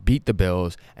Bengals beat the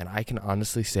Bills, and I can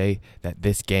honestly say that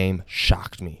this game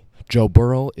shocked me. Joe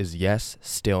Burrow is, yes,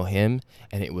 still him,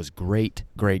 and it was great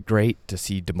to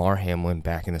see DeMar Hamlin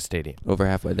back in the stadium. Over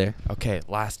halfway there. Okay,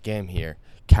 last game here.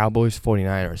 Cowboys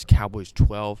 49ers. Cowboys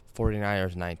 12,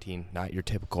 49ers 19. Not your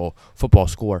typical football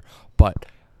score, but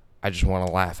I just want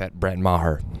to laugh at Brett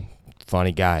Maher.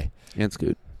 Funny guy. And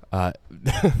Scoot.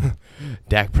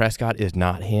 Dak Prescott is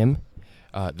not him.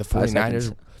 The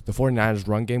 49ers The 49ers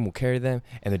run game will carry them,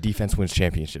 and the defense wins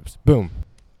championships. Boom.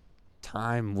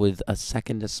 Time with a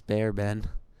second to spare, Ben.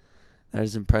 That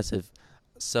is impressive.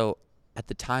 So, at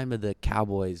the time of the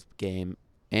Cowboys game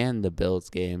and the Bills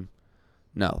game,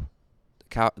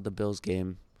 the Bills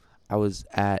game, I was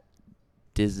at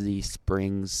Disney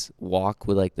Springs Walk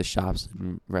with like the shops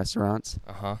and restaurants,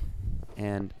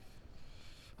 and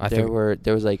there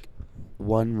was like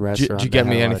one restaurant. Did you get that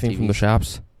me had a lot of anything from the TVs.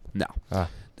 shops? No.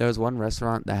 There was one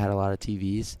restaurant that had a lot of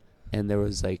TVs, and there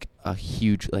was like a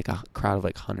huge, like a crowd of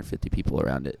like 150 people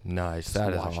around it. Nice. just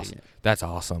That is watching awesome. it. That's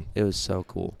awesome. It was so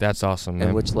cool. That's awesome, man.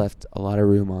 And which left a lot of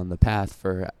room on the path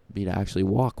for me to actually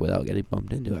walk without getting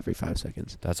bumped into every 5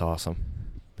 seconds. That's awesome.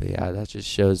 But yeah, that just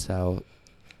shows how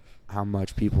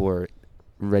much people were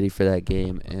ready for that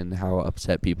game and how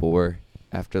upset people were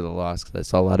after the loss. Because I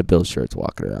saw a lot of Bills shirts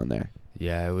walking around there.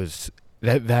 Yeah, it was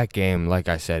that game. Like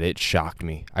I said, it shocked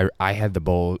me. I had the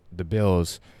Bills,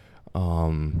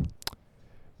 winning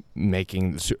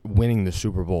the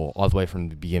Super Bowl all the way from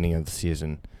the beginning of the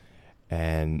season,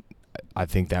 and I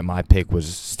think that my pick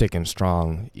was sticking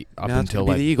strong until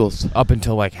the Eagles. Up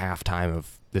until like halftime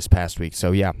of this past week.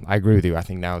 So yeah, I agree with you. I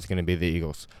think now it's going to be the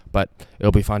Eagles, but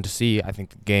it'll be fun to see. I think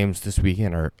the games this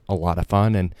weekend are a lot of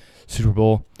fun, and Super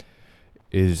Bowl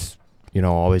is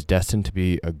always destined to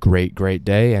be a great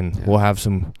day, and we'll have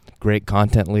some great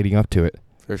content leading up to it.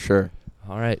 For sure.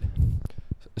 All right.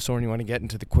 Soren, you want to get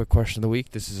into the quick question of the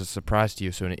week? This is a surprise to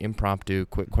you, so an impromptu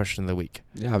quick question of the week.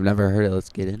 Yeah, I've never heard it. Let's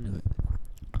get into it.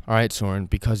 All right, Soren,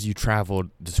 because you traveled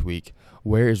this week,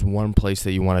 where is one place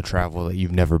that you want to travel that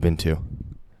you've never been to?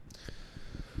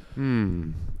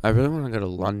 I really want to go to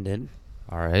London.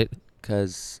 All right.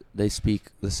 Because they speak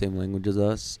the same language as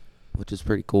us, which is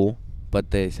pretty cool,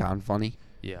 but they sound funny.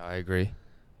 Yeah, I agree.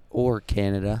 Or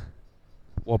Canada.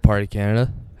 What part of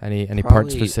Canada? Any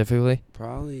part specifically?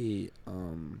 Probably,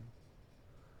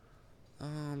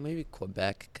 maybe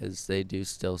Quebec, because they do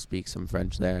still speak some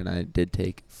French there, and I did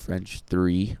take French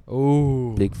 3.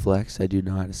 Oh, Big flex. I do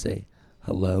know how to say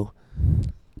hello.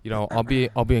 I'll be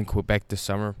in Quebec this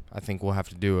summer. I think we'll have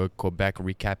to do a Quebec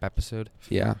recap episode.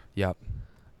 Yeah. Yep.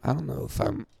 I don't know if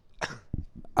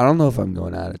I'm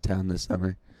going out of town this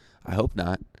summer. I hope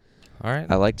not. All right.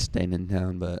 I liked staying in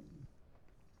town, but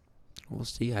we'll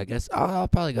see. I guess I'll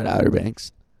probably go to Outer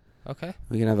Banks. Okay.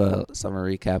 We can have a summer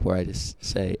recap where I just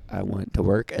say I went to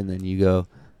work, and then you go,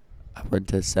 I went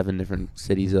to 7 different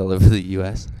cities all over the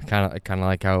U.S. Kind of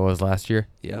like how it was last year.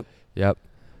 Yep.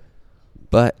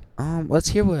 But let's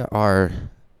hear what our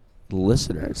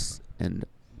listeners and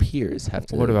peers have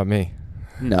to. What about me?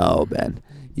 No, Ben.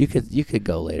 You could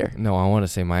go later. No, I want to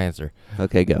say my answer.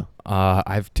 Okay, go. I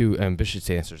have 2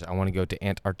 ambitious answers. I want to go to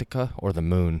Antarctica or the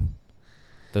moon.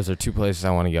 Those are 2 places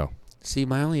I want to go. See,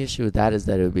 my only issue with that is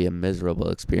that it would be a miserable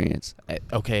experience.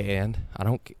 Okay, and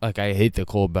I hate the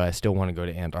cold, but I still want to go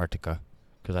to Antarctica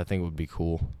because I think it would be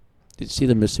cool. Did you see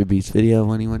the Mr. Beast video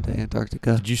when he went to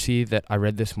Antarctica? Did you see that? I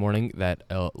read this morning that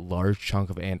a large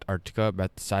chunk of Antarctica,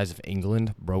 about the size of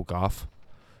England, broke off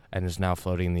and is now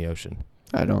floating in the ocean.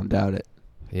 I don't doubt it.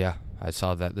 Yeah, I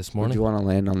saw that this Would morning. you want to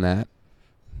land on that?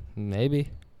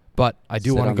 Maybe. But I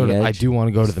do Sit want to on go the to edge, I do want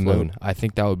to go to just the float. moon. I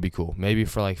think that would be cool. Maybe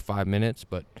for like 5 minutes,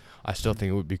 but I still think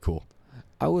it would be cool.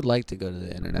 I would like to go to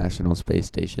the International Space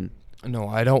Station. No,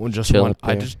 I don't just Chill want up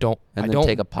there, I just don't And I then don't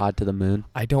take a pod to the moon.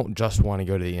 I don't just want to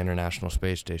go to the International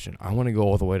Space Station. I want to go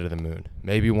all the way to the moon.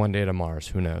 Maybe one day to Mars,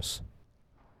 who knows.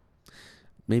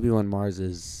 Maybe when Mars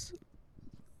is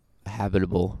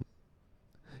habitable.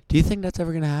 Do you think that's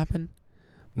ever going to happen?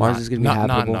 Mars is going to be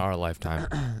habitable? Not in our lifetime.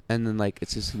 And then,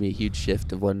 it's just going to be a huge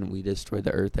shift of when we destroy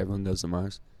the Earth, everyone goes to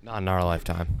Mars. Not in our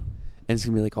lifetime. And it's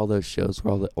going to be like all those shows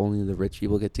where only the rich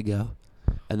people get to go.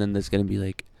 And then there's going to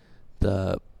be,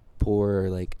 the poor,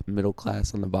 middle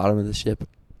class on the bottom of the ship.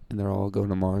 And they're all going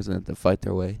to Mars and have to fight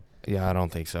their way. Yeah, I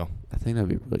don't think so. I think that'd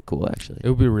be really cool, actually. It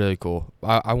would be really cool.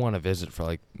 I want to visit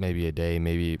for maybe a day,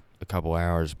 maybe a couple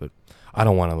hours, but I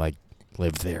don't want to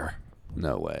live there.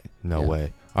 No way. No Yeah.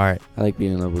 way. All right, I like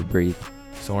being able to breathe.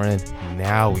 Soren,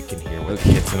 now we can hear what the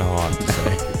kids and all have to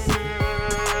say.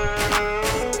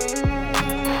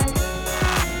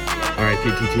 All right,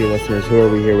 PTT listeners, who are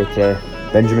we here with today?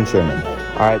 Benjamin Sherman.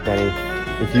 All right, Benny.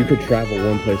 If you could travel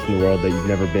one place in the world that you've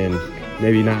never been,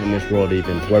 maybe not in this world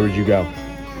even, where would you go?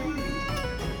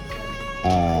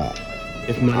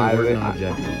 If money were an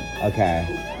object. Okay.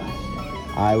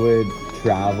 I would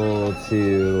travel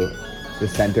to the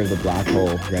center of the black hole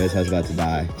right as I was about to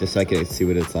die, just so I could see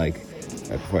what it's like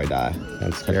right before I die.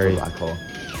 That's Touch scary. the black hole.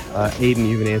 Aiden,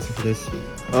 you have an answer for this?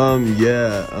 I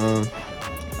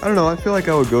don't know, I feel like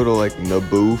I would go to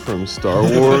Naboo from Star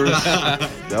Wars.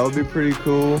 That would be pretty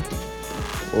cool.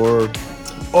 or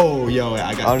oh, yo,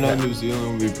 I got. I don't know. New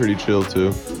Zealand would be pretty chill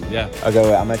too. Yeah. Okay,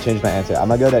 wait, I'm gonna change my answer. I'm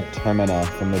gonna go to Termina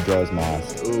from Majora's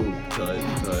Mask. Ooh, tight.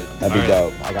 That'd be All right.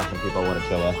 dope. I got some people I want to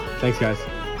chill with. Thanks, guys.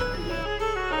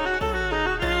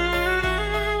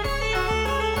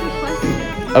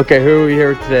 Okay, who are we here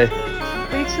with today?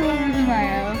 Rachel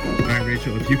Rubio. All right,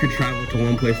 Rachel, if you could travel to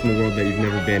one place in the world that you've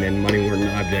never been and money weren't an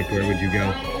object, where would you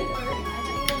go?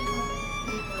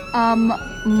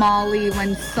 Mali,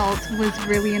 when salt was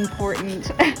really important.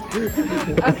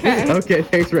 Okay. Okay,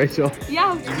 thanks, Rachel.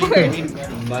 Yeah, of course.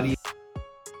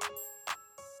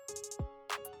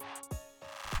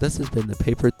 This has been the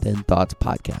Paper Thin Thoughts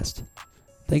podcast.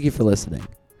 Thank you for listening.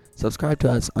 Subscribe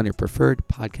to us on your preferred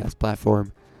podcast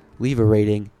platform, leave a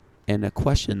rating, and a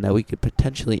question that we could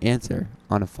potentially answer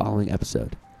on a following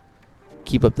episode.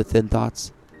 Keep up the thin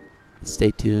thoughts, and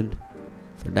stay tuned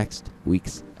for next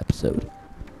week's episode.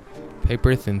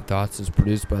 Paper Thin Thoughts is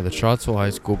produced by the Charlottesville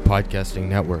High School Podcasting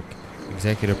Network.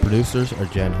 Executive producers are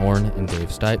Jen Horn and Dave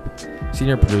Stipe.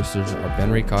 Senior producers are Ben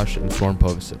Rikosh and Storm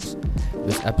Povicic.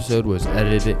 This episode was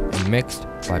edited and mixed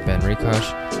by Ben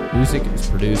Rikosh. Music is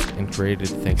produced and created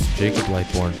thanks to Jacob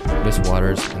Lightbourne, Miss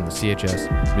Waters, and the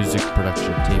CHS music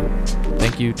production team.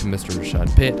 Thank you to Mr.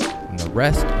 Rashad Pitt and the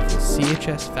rest of the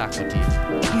CHS faculty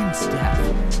and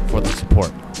staff for the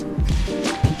support.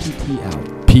 PTT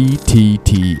out.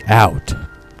 PTT out.